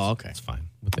them nuts. Oh, okay. That's fine.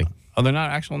 Are they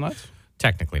not actual nuts?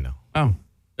 Technically, no. Oh.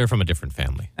 They're from a different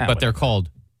family. But they're called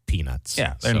peanuts.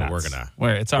 Yeah, they're nuts.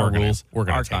 It's our rules. We're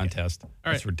gonna our take contest. All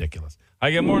right. It's ridiculous.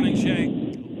 Hi, good morning, Shay.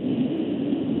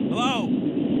 Hello.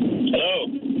 Hello.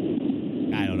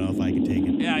 I don't know if I can take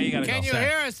it. Yeah, you got to go. Can you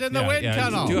hear us in the wind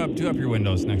tunnel? Do up your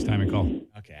windows next time you call.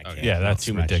 Okay. I can't. Yeah, that's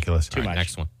too ridiculous. Too much.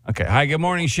 Next one. Okay. Hi, good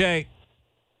morning, Shay.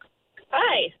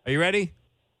 Hi. Are you ready?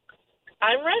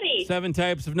 I'm ready. 7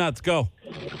 types of nuts. Go.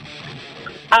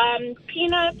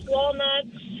 Peanuts,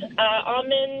 walnuts,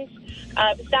 almonds,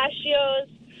 pistachios.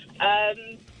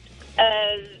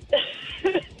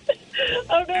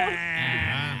 Oh no!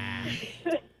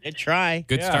 Good try.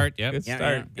 Good start. Yep. Good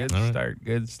start.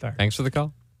 Good start. Thanks for the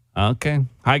call. Okay.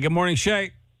 Hi, good morning,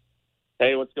 Shay.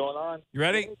 Hey, what's going on? You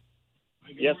ready?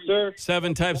 Yes, sir.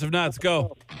 7 types of nuts.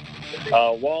 Go.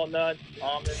 Walnuts,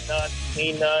 almond nuts,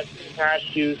 peanuts,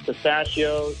 cashews,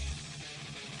 pistachios,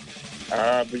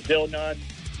 Brazil nuts,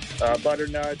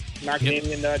 butternuts,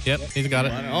 macadamia nuts. Yep, he's got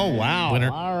it. Oh, wow. Winner.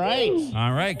 All right.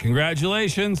 All right.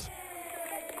 Congratulations.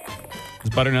 Is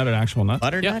butternut an actual nut?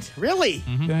 Butternut? Really?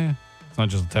 Yeah. It's not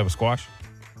just a type of squash.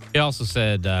 He also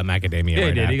said macadamia. Yeah, he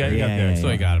right did. He got after. there. So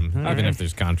he got him, All even right. if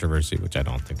there's controversy, which I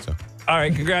don't think so. All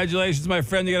right. Congratulations, my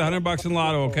friend. You got $100 in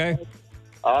lotto, okay?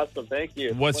 Awesome, thank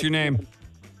you. What's your name?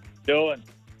 Dylan.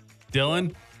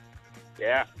 Dylan?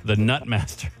 Yeah. The Nut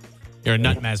Master. You're a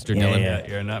nut master, Dylan. Yeah,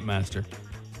 you're a nut master.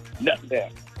 Nut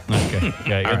man. Okay.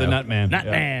 Yeah, you're the nut man. Nut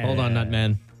Yeah. man. Hold on, nut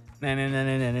man. Nut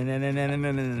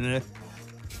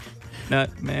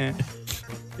man.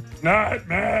 Nut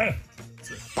man.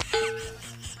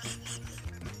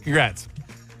 Congrats.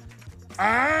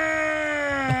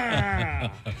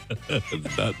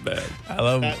 Nut man. I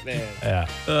love Nut man.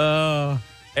 Yeah.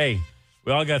 Hey,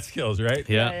 we all got skills, right?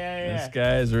 Yeah. This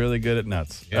guy is really good at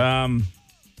nuts. Yeah.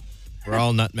 We're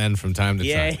all nut men from time to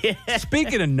time. Yeah.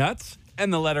 Speaking of nuts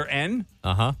and the letter N,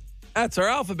 Uh-huh. that's our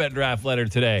alphabet draft letter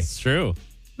today. It's true.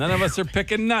 None of us are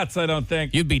picking nuts, I don't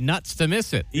think. You'd be nuts to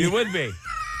miss it. You would be.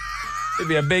 It'd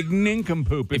be a big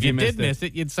nincompoop If you did miss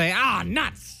it, you'd say,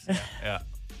 nuts. Yeah.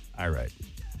 All right.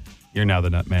 You're now the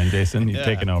nut man, Jason. You've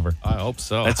taken over. I hope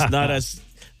so. Let's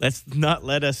not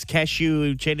let us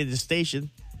cashew chain to the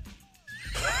station.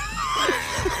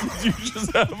 You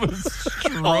just have a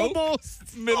stroke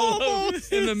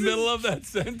Almost. in the middle of that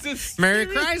sentence. Mary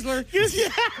Chrysler.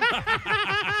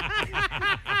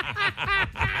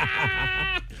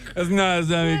 That's not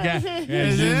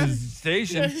a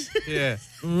station. Yeah.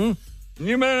 You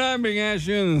better not be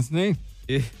cashew in the snake.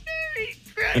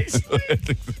 That's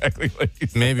exactly what you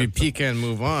said. Maybe pecan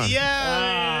move on.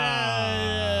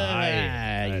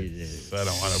 I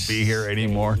don't want to be here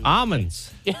anymore.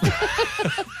 Almonds.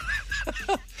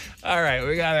 All right,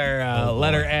 we got our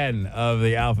letter N of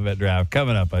the alphabet draft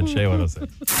coming up on Shea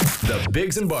 106. The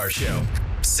Biggs and Bar Show.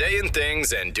 Saying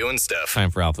things and doing stuff. Time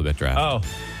for alphabet draft. Oh,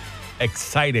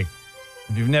 exciting.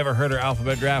 If you've never heard our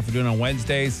alphabet draft, we're doing it on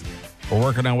Wednesdays. We're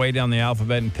working our way down the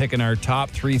alphabet and picking our top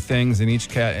 3 things in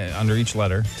each under each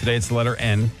letter. Today it's the letter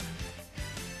N.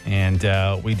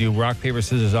 And we do rock, paper,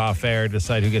 scissors off air,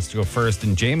 decide who gets to go first.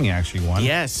 And Jamie actually won.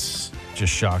 Yes.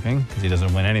 Just shocking because he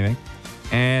doesn't win anything.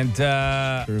 And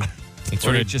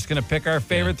we're just going to pick our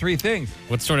favorite 3 things.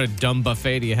 What sort of dumb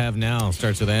buffet do you have now?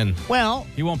 Starts with N. Well,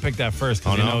 He won't pick that first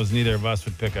because he knows neither of us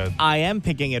would pick a... I am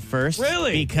picking it first.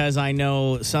 Really? Because I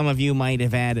know some of you might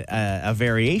have had a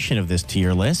variation of this to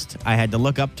your list. I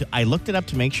looked it up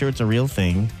to make sure it's a real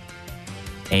thing.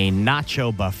 A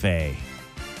nacho buffet.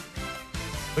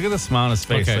 Look at the smile on his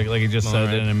face. Okay. Like he just All said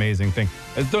right. an amazing thing.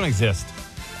 It don't exist.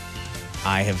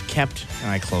 I have kept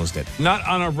and I closed it. Not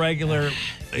on a regular...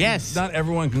 Yes. Not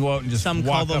everyone can go out and just Some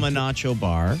walk call them up a nacho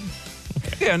bar.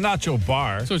 Yeah, nacho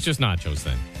bar. So it's just nachos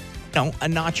then. No, a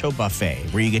nacho buffet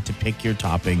where you get to pick your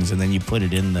toppings and then you put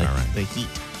it in the heat.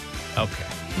 Okay.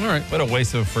 All right. What a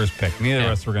waste of a first pick. Neither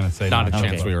of us were going to say Not a nacho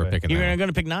chance we were buffet. picking You're that. going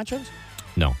to pick nachos?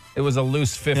 No. It was a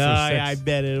loose 5th or 6th. I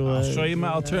bet it was. I'll show you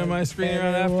I'll turn my screen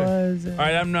around after. All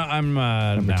right, I'm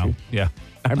now. 2. Yeah.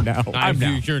 I'm now. I'm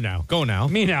now. You're now. Go now.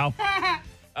 Me now.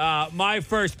 My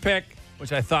first pick,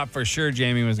 which I thought for sure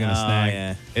Jamie was going to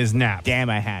snag, is naps. Damn,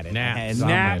 I had it. Naps. I had it on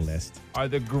my Naps list. are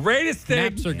the greatest thing.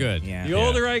 Naps are good. Yeah. The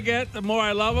older I get, the more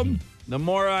I love them. The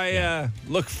more I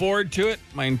look forward to it.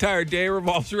 My entire day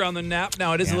revolves around the nap.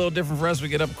 Now, it is a little different for us. We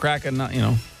get up cracking no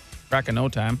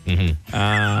time to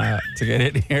get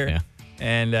it here. Yeah.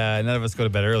 And none of us go to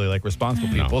bed early like responsible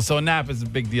people. So a nap is a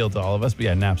big deal to all of us. But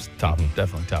yeah, nap's top.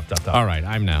 Definitely top. All right,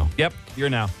 I'm now. Yep, you're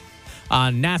now.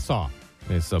 Nassau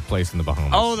is a place in the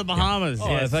Bahamas. Oh, the Bahamas. Oh,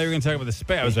 I Yes. thought you were going to talk about the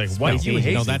space. I was like, what? You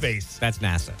hate space. That's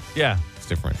NASA. Yeah. It's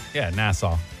different. Yeah,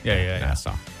 Nassau. Yeah.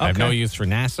 Nassau. I have no use for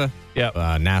NASA. Yep.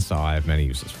 Nassau I have many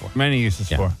uses for. Many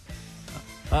uses Yeah.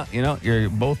 for. You're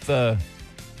both,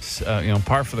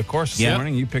 par for the course this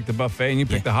morning. You picked the buffet and you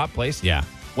picked the hot place. Yeah.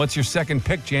 What's your second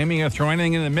pick, Jamie? You going to throw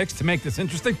anything in the mix to make this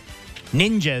interesting?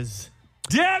 Ninjas.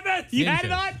 Damn it! You had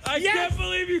it on? I can't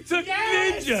believe you took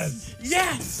ninjas.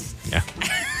 Yes. Yeah.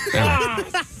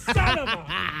 Son of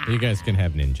a... You guys can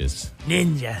have ninjas.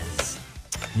 Ninjas.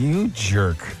 You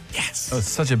jerk. Yes. That was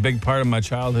such a big part of my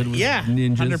childhood was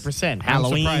ninjas. 100%. I'm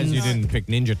Halloween. surprised you didn't pick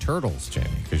Ninja Turtles, Jamie,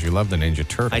 because you love the Ninja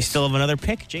Turtles. I still have another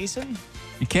pick, Jason.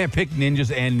 You can't pick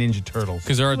ninjas and Ninja Turtles.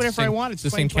 Because they're Whatever the same, I want, it's the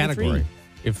same 2023. category.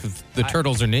 If the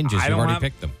turtles are ninjas, I you've don't already have-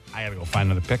 picked them. I got to go find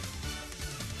another pick.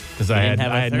 because I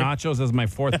had nachos as my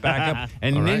fourth backup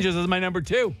and All right. ninjas as my number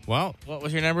 2. Well, What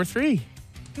was your number 3?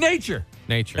 Nature.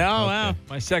 nature. Oh, Okay. wow.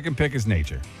 My second pick is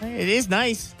nature. It is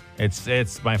nice.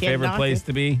 It's my favorite knock place it.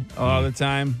 to be all the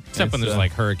time. Except when It's, there's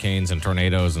like hurricanes and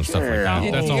tornadoes and stuff like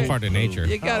that. That's all part of nature.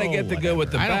 you got to get the good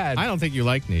with the bad. I don't think you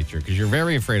like nature because you're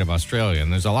very afraid of Australia,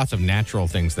 and there's lots of natural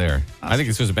things there. I think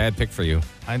this was a bad pick for you.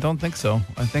 I don't think so.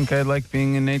 I think I like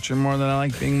being in nature more than I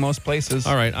like being most places.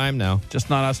 All right, I'm now. Just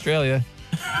not Australia.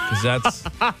 Because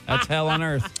that's hell on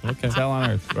earth. Okay. It's hell on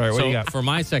earth. All right, what So do you got? for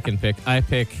my second pick, I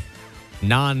pick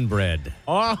naan bread.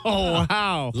 Oh,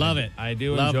 wow. Love it. I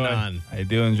do Love enjoy naan. I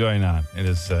do enjoy naan. It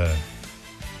is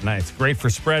nice. Great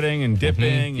for spreading and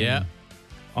dipping. Yeah. and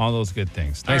all those good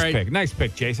things. All Nice right. pick. Nice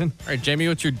pick, Jason. All right, Jamie,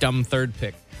 what's your dumb third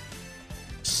pick?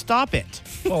 Stop it.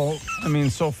 Well, I mean,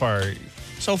 so far,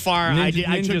 So far, I took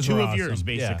Ninjas 2 were of yours, awesome.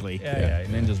 basically. Yeah.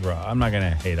 Ninjas raw. I'm not going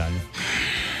to hate on you.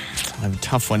 I have a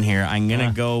tough one here. I'm going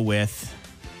to go with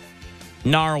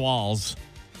narwhals.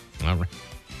 All right.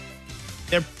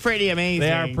 They're pretty amazing.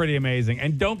 They are pretty amazing.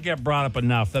 And don't get brought up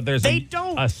enough that there's They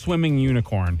don't. a swimming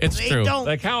unicorn. It's They true. don't.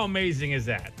 Like, how amazing is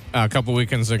that? A couple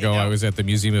weekends ago, I was at the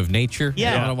Museum of Nature in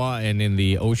Yeah. Ottawa, and in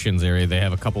the oceans area, they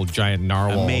have a couple giant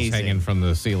narwhals Amazing. hanging from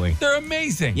the ceiling. They're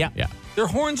amazing. Yeah. Yeah. Their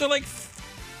horns are like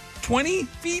 20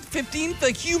 feet, 15,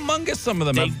 like humongous. Some of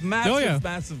them They- have massive, Oh, yeah.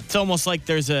 massive. It's almost like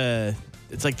there's a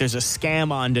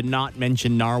scam on to not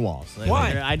mention narwhals. Like,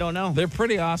 Why? I don't know. They're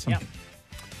pretty awesome. Yeah.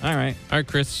 All right. All right,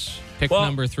 Chris, pick Well-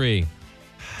 number 3.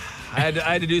 I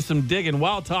had to do some digging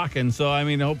while talking, so I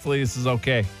mean, hopefully this is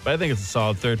okay. But I think it's a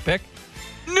solid third pick.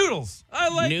 Noodles. I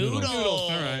like noodles. All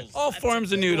right. All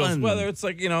forms of good noodles, one. whether it's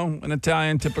like, an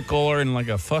Italian typical or in like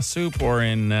a fuss soup or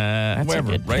in a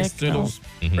whatever, good rice pick, noodles,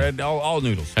 bread, all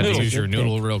noodles. Had to Noodles. use your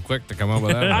noodle real quick to come up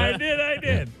with that. I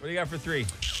did. What do you got for 3?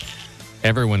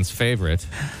 Everyone's favorite,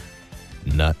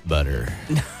 nut butter.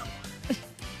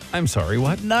 I'm sorry,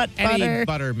 what? Nut Any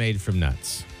butter made from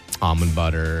nuts. Almond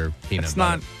butter, peanut It's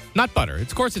butter. not- Nut butter.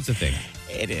 Of course, it's a thing.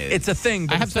 It is. It's a thing,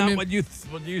 but I have it's some not in- what you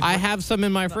I have some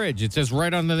in my fridge. It says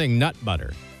right on the thing, nut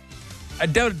butter. I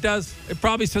doubt it does. It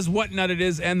probably says what nut it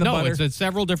is and the No, butter. it's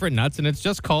several different nuts, and it's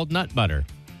just called nut butter.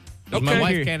 'Cause my Okay.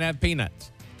 wife can't have peanuts.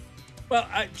 Well,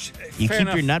 you fair keep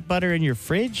enough. your nut butter in your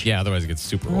fridge? Yeah, otherwise it gets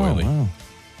super Oh, oily. wow.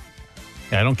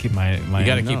 Yeah, I don't keep my. You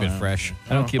got to keep it fresh.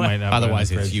 I don't keep my. nut butter in Otherwise,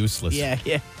 the it's fridge. useless. Yeah.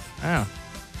 Oh.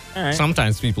 All right.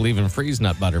 Sometimes people even freeze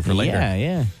nut butter for later.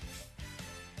 Yeah.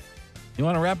 You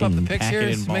want to wrap up the And picks pack here? it in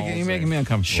It's making, balls you're making or- me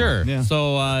uncomfortable. Sure. Yeah.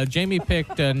 So Jamie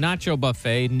picked Nacho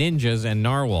Buffet, Ninjas, and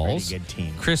Narwhals. Pretty good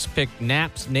team. Chris picked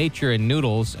Naps, Nature, and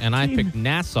Noodles, and I picked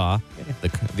Nassau,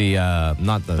 the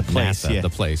not the place, NASA, yeah. the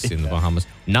place in the Bahamas,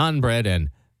 non bread and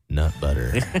nut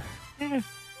butter.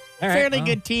 Fairly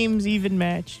good teams, even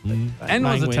match. End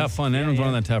was a tough one. End was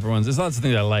one of the tougher ones. There's lots of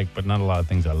things I like, but not a lot of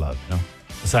things I love.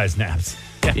 Besides naps.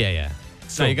 yeah.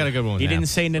 So you got a good one. With You didn't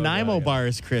Naps. say Nanaimo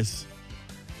bars, Chris.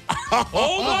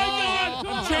 Oh my God!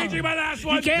 I'm changing my last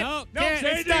one. No, can't. change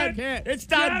It's done. it. Can't. It's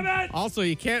done. Damn it! Also,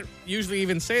 you can't usually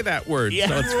even say that word, Yeah.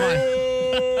 so it's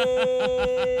fine.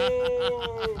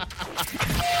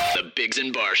 The Biggs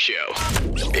and Bar Show.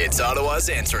 It's Ottawa's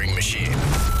answering machine.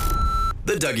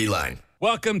 The Dougie Line.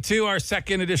 Welcome to our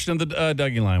second edition of the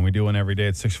Dougie Line. We do one every day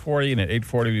at 6:40, and at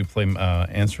 8:40 we play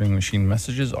answering machine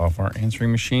messages off our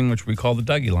answering machine, which we call the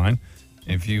Dougie Line.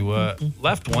 If you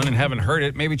left one and haven't heard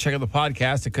it, maybe check out the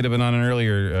podcast. It could have been on an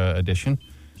earlier edition.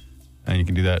 And you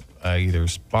can do that either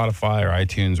Spotify or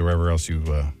iTunes or wherever else you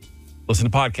listen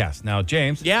to podcasts. Now,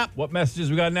 James, what messages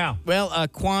we got now? Well, a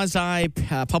quasi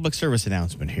public service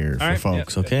announcement here for right.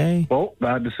 folks, Yeah. okay? Well,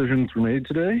 bad decisions were made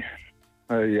today.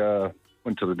 I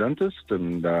went to the dentist,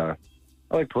 and I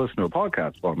like to listen to a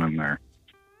podcast while I'm in there.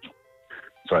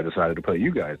 So I decided to put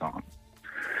you guys on.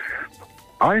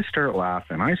 I start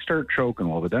laughing. I start choking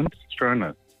while the dentist is trying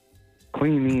to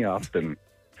clean me up, and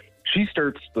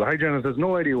the hygienist has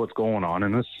no idea what's going on,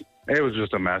 and it was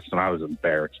just a mess, and I was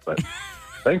embarrassed, but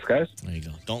thanks, guys. There you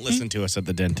go. Don't listen to us at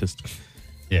the dentist.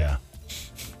 Yeah.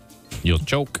 You'll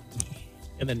choke.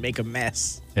 And then make a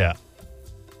mess. Yeah.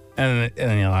 And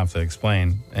then you'll have to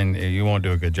explain, and you won't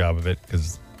do a good job of it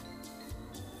because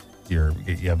you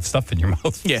have stuff in your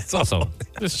mouth. Yeah. It's also,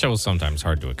 this show is sometimes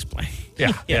hard to explain.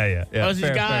 Yeah. Those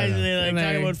Fair guys, enough. and they And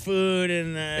talk they- about food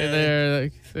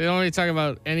and... They only talk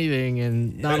about anything,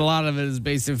 and not a lot of it is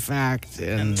basic fact.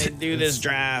 And they do this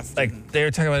draft. Like they were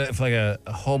talking about if like a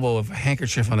hobo with a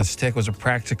handkerchief on a stick was a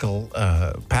practical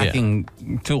packing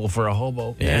tool for a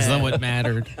hobo. yeah, is that what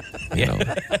mattered? You know.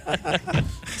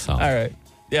 So. All right.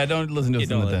 Yeah, don't listen to us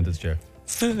in the dentist chair.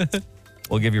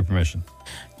 We'll give you permission.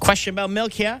 Question about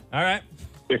milk here. All right.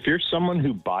 If you're someone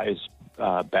who buys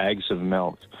bags of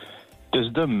milk,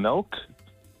 Does the milk,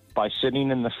 by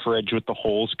sitting in the fridge with the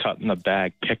holes cut in the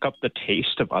bag, pick up the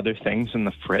taste of other things in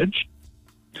the fridge?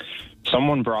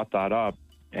 Someone brought that up,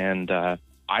 and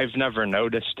I've never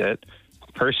noticed it.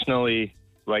 Personally,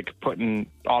 like putting,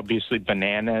 obviously,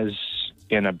 bananas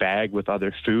in a bag with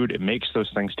other food, it makes those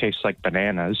things taste like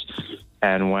bananas.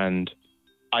 And when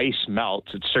ice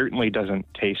melts, it certainly doesn't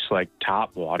taste like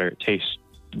tap water. It tastes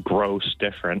gross,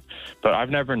 different. But I've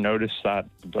never noticed that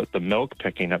about the milk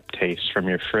picking up taste from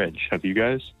your fridge. Have you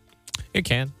guys? It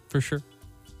can, for sure.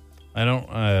 I don't.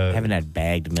 I haven't had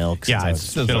bagged milk since I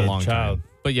was it's been a long time.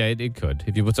 But yeah, it could.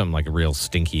 If you put something like real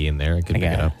stinky in there, it could pick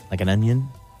it up. Like an onion?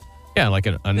 Yeah, like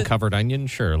an uncovered onion,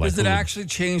 sure. Like Does it actually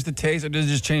change the taste, or does it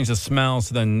just change the smell?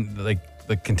 So then, like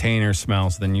the container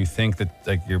smells, then you think that,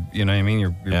 like, you know what I mean?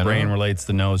 Your brain relates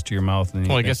the nose to your mouth. And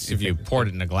well, I guess if you poured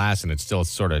it in a glass and it still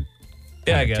sort of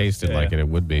I guess, tasted like it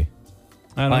would be.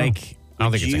 I don't know. I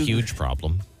don't think it's a huge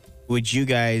problem. Would you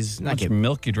guys not get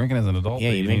milk you're drinking as an adult? Yeah,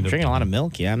 you've been drinking a lot of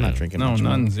milk. Yeah, I'm not drinking much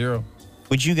none, milk. zero.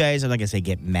 Would you guys, like I say,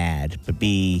 get mad, but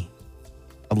be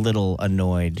a little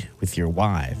annoyed with your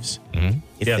wives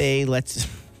if they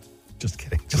Just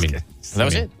kidding. That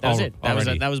was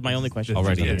it. That was my only question.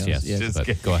 Already is, yes.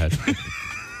 But go ahead.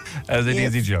 That was an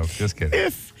easy joke. Just kidding.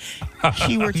 If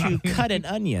she were to cut an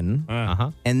onion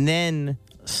and then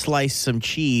slice some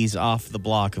cheese off the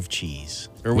block of cheese,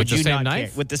 or would With the you same not knife?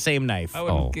 care? With the same knife? I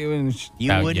wouldn't give in.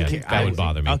 You wouldn't. That would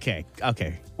bother me. Okay.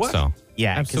 What? So,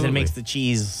 Yeah, because it absolutely. makes the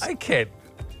cheese. I can't.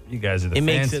 You guys are the It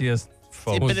makes it- fanciest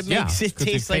folks. but it makes it 'cause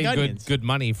we taste like paid onions. good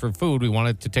money for food. We want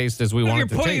it to taste as we If want you're it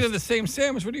to putting it taste. in the same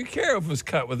sandwich, what do you care if it was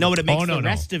cut with? No, but it makes no, the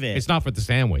rest of it. It's not for the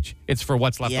sandwich. It's for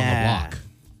what's left on the block.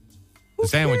 The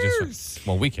sandwich is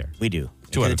for, well, we care. We do.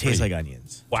 Two out Because of it tastes three. like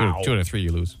onions. Wow. Two out of three,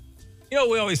 you lose. You know,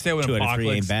 we always say when 2 out of 3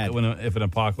 ain't apocalypse, bad. if an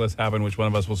apocalypse happened, which one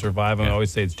of us will survive? And I always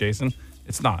say it's Jason.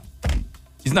 It's not.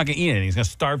 He's not going to eat anything. He's going to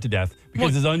starve to death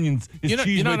because his onions, his cheese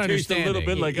you're not might taste a little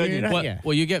bit understanding. like onions.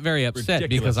 Well, you get very upset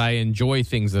Ridiculous. because I enjoy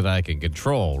things that I can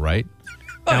control, right?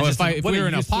 Now, if we were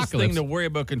in an apocalypse, thing to worry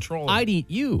about control, I'd eat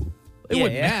you. It Yeah,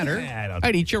 wouldn't yeah. matter. I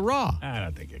I'd eat you raw.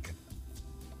 don't think it could.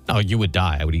 No, you would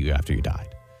die. I would eat you after you died.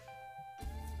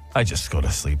 I just go to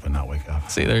sleep and not wake up.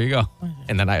 See, there you go.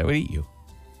 And then I would eat you.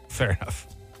 Fair enough.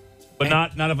 But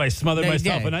not if I smothered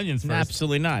myself in onions first.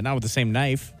 Absolutely not. Not with the same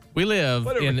knife. We live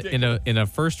What a in a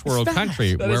first world Stop.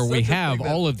 country That where is we such a have thing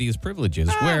that- all of these privileges,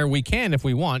 where we can, if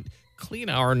we want, clean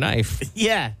our knife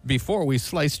Yeah. before we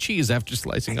slice cheese after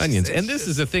slicing onions. And this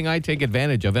is a thing I take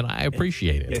advantage of, and I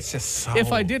appreciate it. It's just so.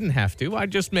 If I didn't have to,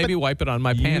 I'd just maybe wipe it on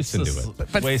my pants and do it.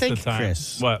 But Waste think, of time.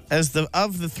 Chris, What? as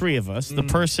of the three of us, the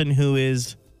person who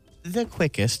is the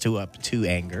quickest to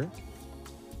anger,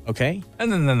 okay?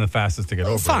 And then the fastest to get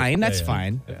over. Fine, it. that's Yeah,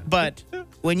 fine. yeah. But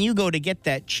when you go to get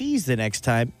that cheese the next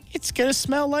time, it's going to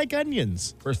smell like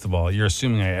onions. First of all, you're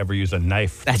assuming I ever use a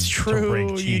knife. That's to true. break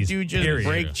You cheese. do just period.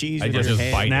 break cheese I with just your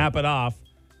hand. snap it off.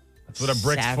 That's what a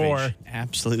brick's Savage. for.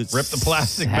 Absolute Rip the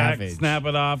plastic back, savage. snap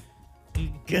it off.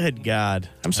 Good God.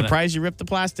 I'm surprised you ripped the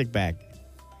plastic back.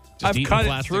 I've eating cut it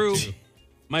plastic through. too.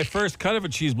 My first cut of a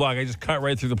cheese block, I just cut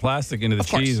right through the plastic into the Of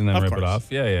course, cheese and then of rip it course. off.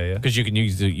 Yeah. Because you can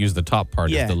use the top part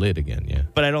Yeah. as the lid again, yeah.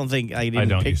 But I don't think I didn't I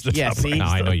don't pick. use the yeah, top see? part. No,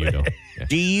 I know you don't. Yeah.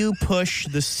 Do you push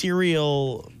the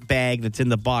cereal bag that's in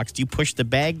the box? Do you push the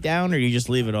bag down or do you just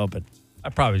leave it open? I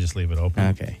probably just leave it open.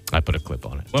 Okay. I put a clip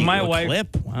on it. When my A wife,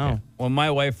 clip? Wow. when my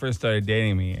wife first started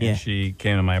dating me, and Yeah. she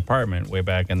came to my apartment way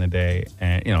back in the day,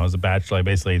 and as a bachelor, I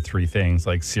basically ate three things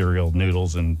like cereal,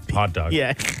 noodles, and hot dogs.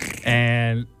 Yeah.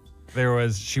 And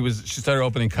she started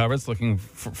opening cupboards looking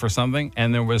for something,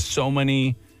 and there was so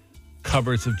many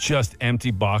cupboards of just empty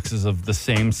boxes of the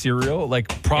same cereal,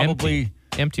 like probably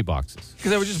Empty boxes.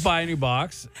 because I would just buy a new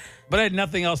box, but I had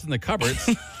nothing else in the cupboards,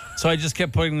 so I just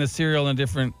kept putting the cereal in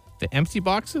different. The empty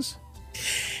boxes?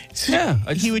 Yeah,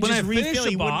 He would when just I finished refill. a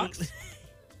He box wouldn't.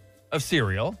 of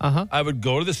cereal, Uh-huh. I would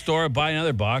go to the store, buy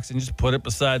another box, and just put it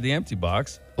beside the empty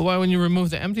box. Well, why wouldn't you remove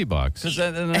the empty box? Because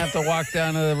then I have to walk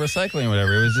down to the recycling or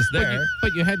whatever. It was just there.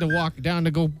 But you had to walk down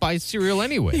to go buy cereal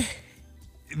anyway.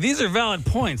 These are valid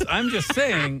points. I'm just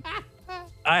saying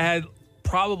I had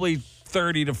probably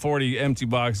 30 to 40 empty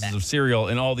boxes of cereal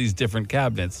in all these different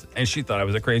cabinets, and she thought I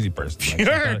was a crazy person. Like,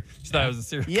 Sure. She thought I was a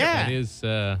serial Yeah. It is.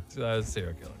 killer. She thought I was a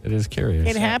serial killer. It is curious.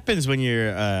 It happens when you're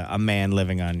a man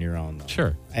living on your own, though.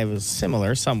 Sure. I was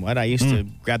similar somewhat. I used to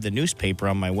grab the newspaper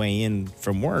on my way in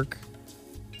from work,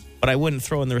 but I wouldn't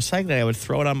throw in the recycling. I would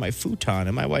throw it on my futon.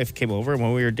 And my wife came over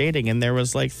when we were dating, and there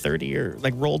was like 30 or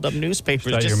like rolled up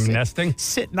newspapers Thought you just were nesting?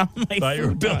 sitting on my Thought you were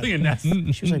futon. building a nest.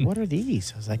 She was like, "What are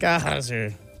these?" I was like, "Those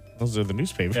are Those are the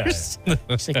newspapers.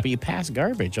 It's like, but you pass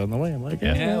garbage on the way. I'm like,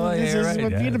 Yeah, well, this you're is right,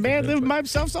 what yeah. being a man living by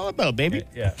himself's all about, baby.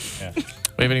 Yeah.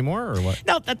 We have any more or what?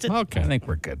 No, that's it. Okay. I think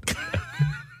we're good.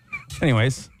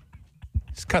 Anyways,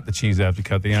 just cut the cheese after you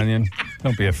cut the onion.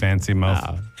 Don't be a fancy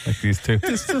mouth like these two.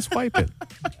 Just wipe it.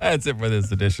 That's it for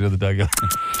this edition of the Dougie Line.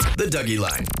 The Dougie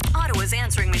Line. Ottawa's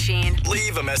answering machine.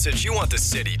 Leave a message you want the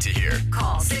city to hear.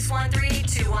 Call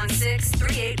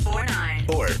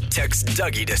 613-216-3849. Or text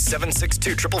Dougie to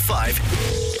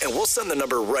 762-555 and we'll send the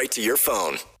number right to your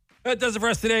phone. That does it for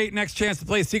us today. Next chance to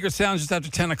play Secret Sounds just after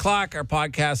 10 o'clock. Our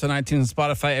podcast on iTunes and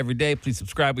Spotify every day. Please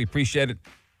subscribe. We appreciate it.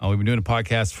 We've been doing a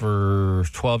podcast for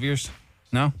 12 years.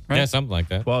 No? Right? Yeah, something like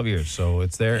that. 12 years. So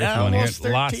it's there Yeah, if you want to hear almost it.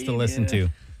 Lots 13, to listen to.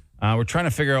 We're trying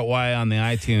to figure out why on the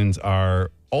iTunes our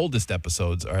oldest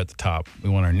episodes are at the top. We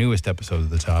want our newest episodes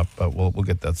at the top, but we'll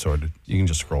get that sorted. You can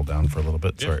just scroll down for a little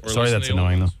bit. Yeah, Sorry, that's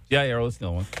annoying though. ones. Yeah, we're listening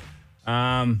to one.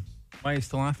 Why are you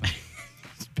still laughing?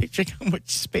 Picture how much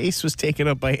space was taken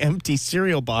up by empty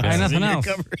cereal boxes. nothing in your else.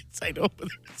 cupboards. I know.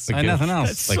 Nothing else.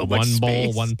 That's Like so much one bowl,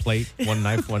 space. one plate, one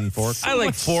knife, one fork. I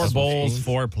like 4 bowls,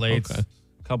 4 plates, Okay.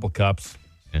 a couple cups.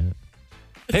 Yeah.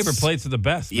 Paper plates are the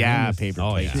best. Yeah, man. paper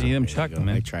Oh, plates. yeah. See them There you chuck go. them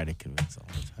in. I try to convince all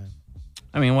the time.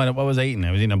 I mean, what was I eating?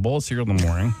 I was eating a bowl of cereal in the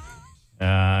morning.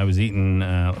 I was eating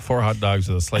 4 hot dogs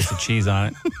with a slice of cheese on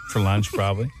it for lunch,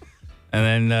 probably.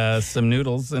 And then some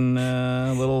noodles and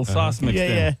a little sauce mixed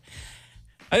in. Yeah.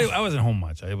 I wasn't home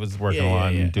much. I was working Yeah, a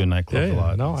lot yeah. and doing nightclubs a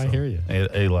lot. No, I hear you. I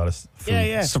ate a lot of food.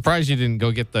 Yeah. Surprised you didn't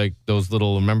go get those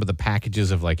little, remember the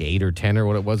packages of like 8 or 10 or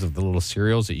what it was of the little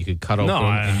cereals that you could cut open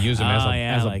and use them as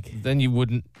a, then you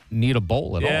wouldn't need a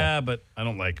bowl at all. Yeah, but I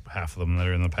don't like half of them that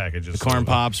are in the packages. Corn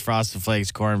Pops, Frosted Flakes,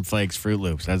 Corn Flakes, Fruit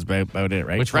Loops. That's about it,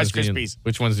 right? Which Rice ones do you- Krispies.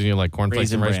 Which ones do you like? Corn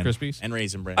Flakes and Rice Bran. Krispies? And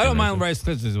Raisin Bran. I don't mind Rice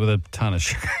Krispies with a ton of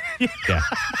sugar. Yeah.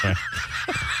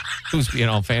 Who's being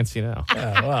all fancy now?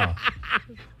 Yeah, wow.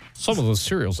 Some of those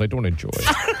cereals I don't enjoy.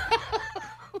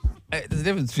 There's a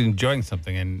difference between enjoying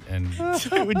something and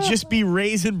It would just be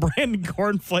Raisin Bran and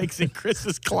Corn Flakes in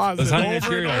Chris's closet Those Honey Nut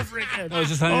over and Cheerios. over again. No, it's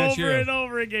just Honey Nut Over Cheerios. and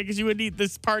over again because you would eat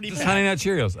this party Just pack. Honey Nut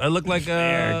Cheerios. I look like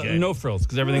no frills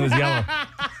because everything was yellow.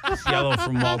 It's yellow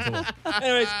from wall to wall.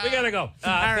 Anyways, we gotta go.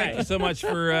 Thank you so much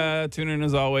for tuning in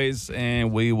as always,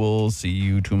 and we will see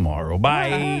you tomorrow.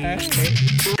 Bye.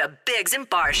 The Biggs and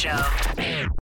Bar Show.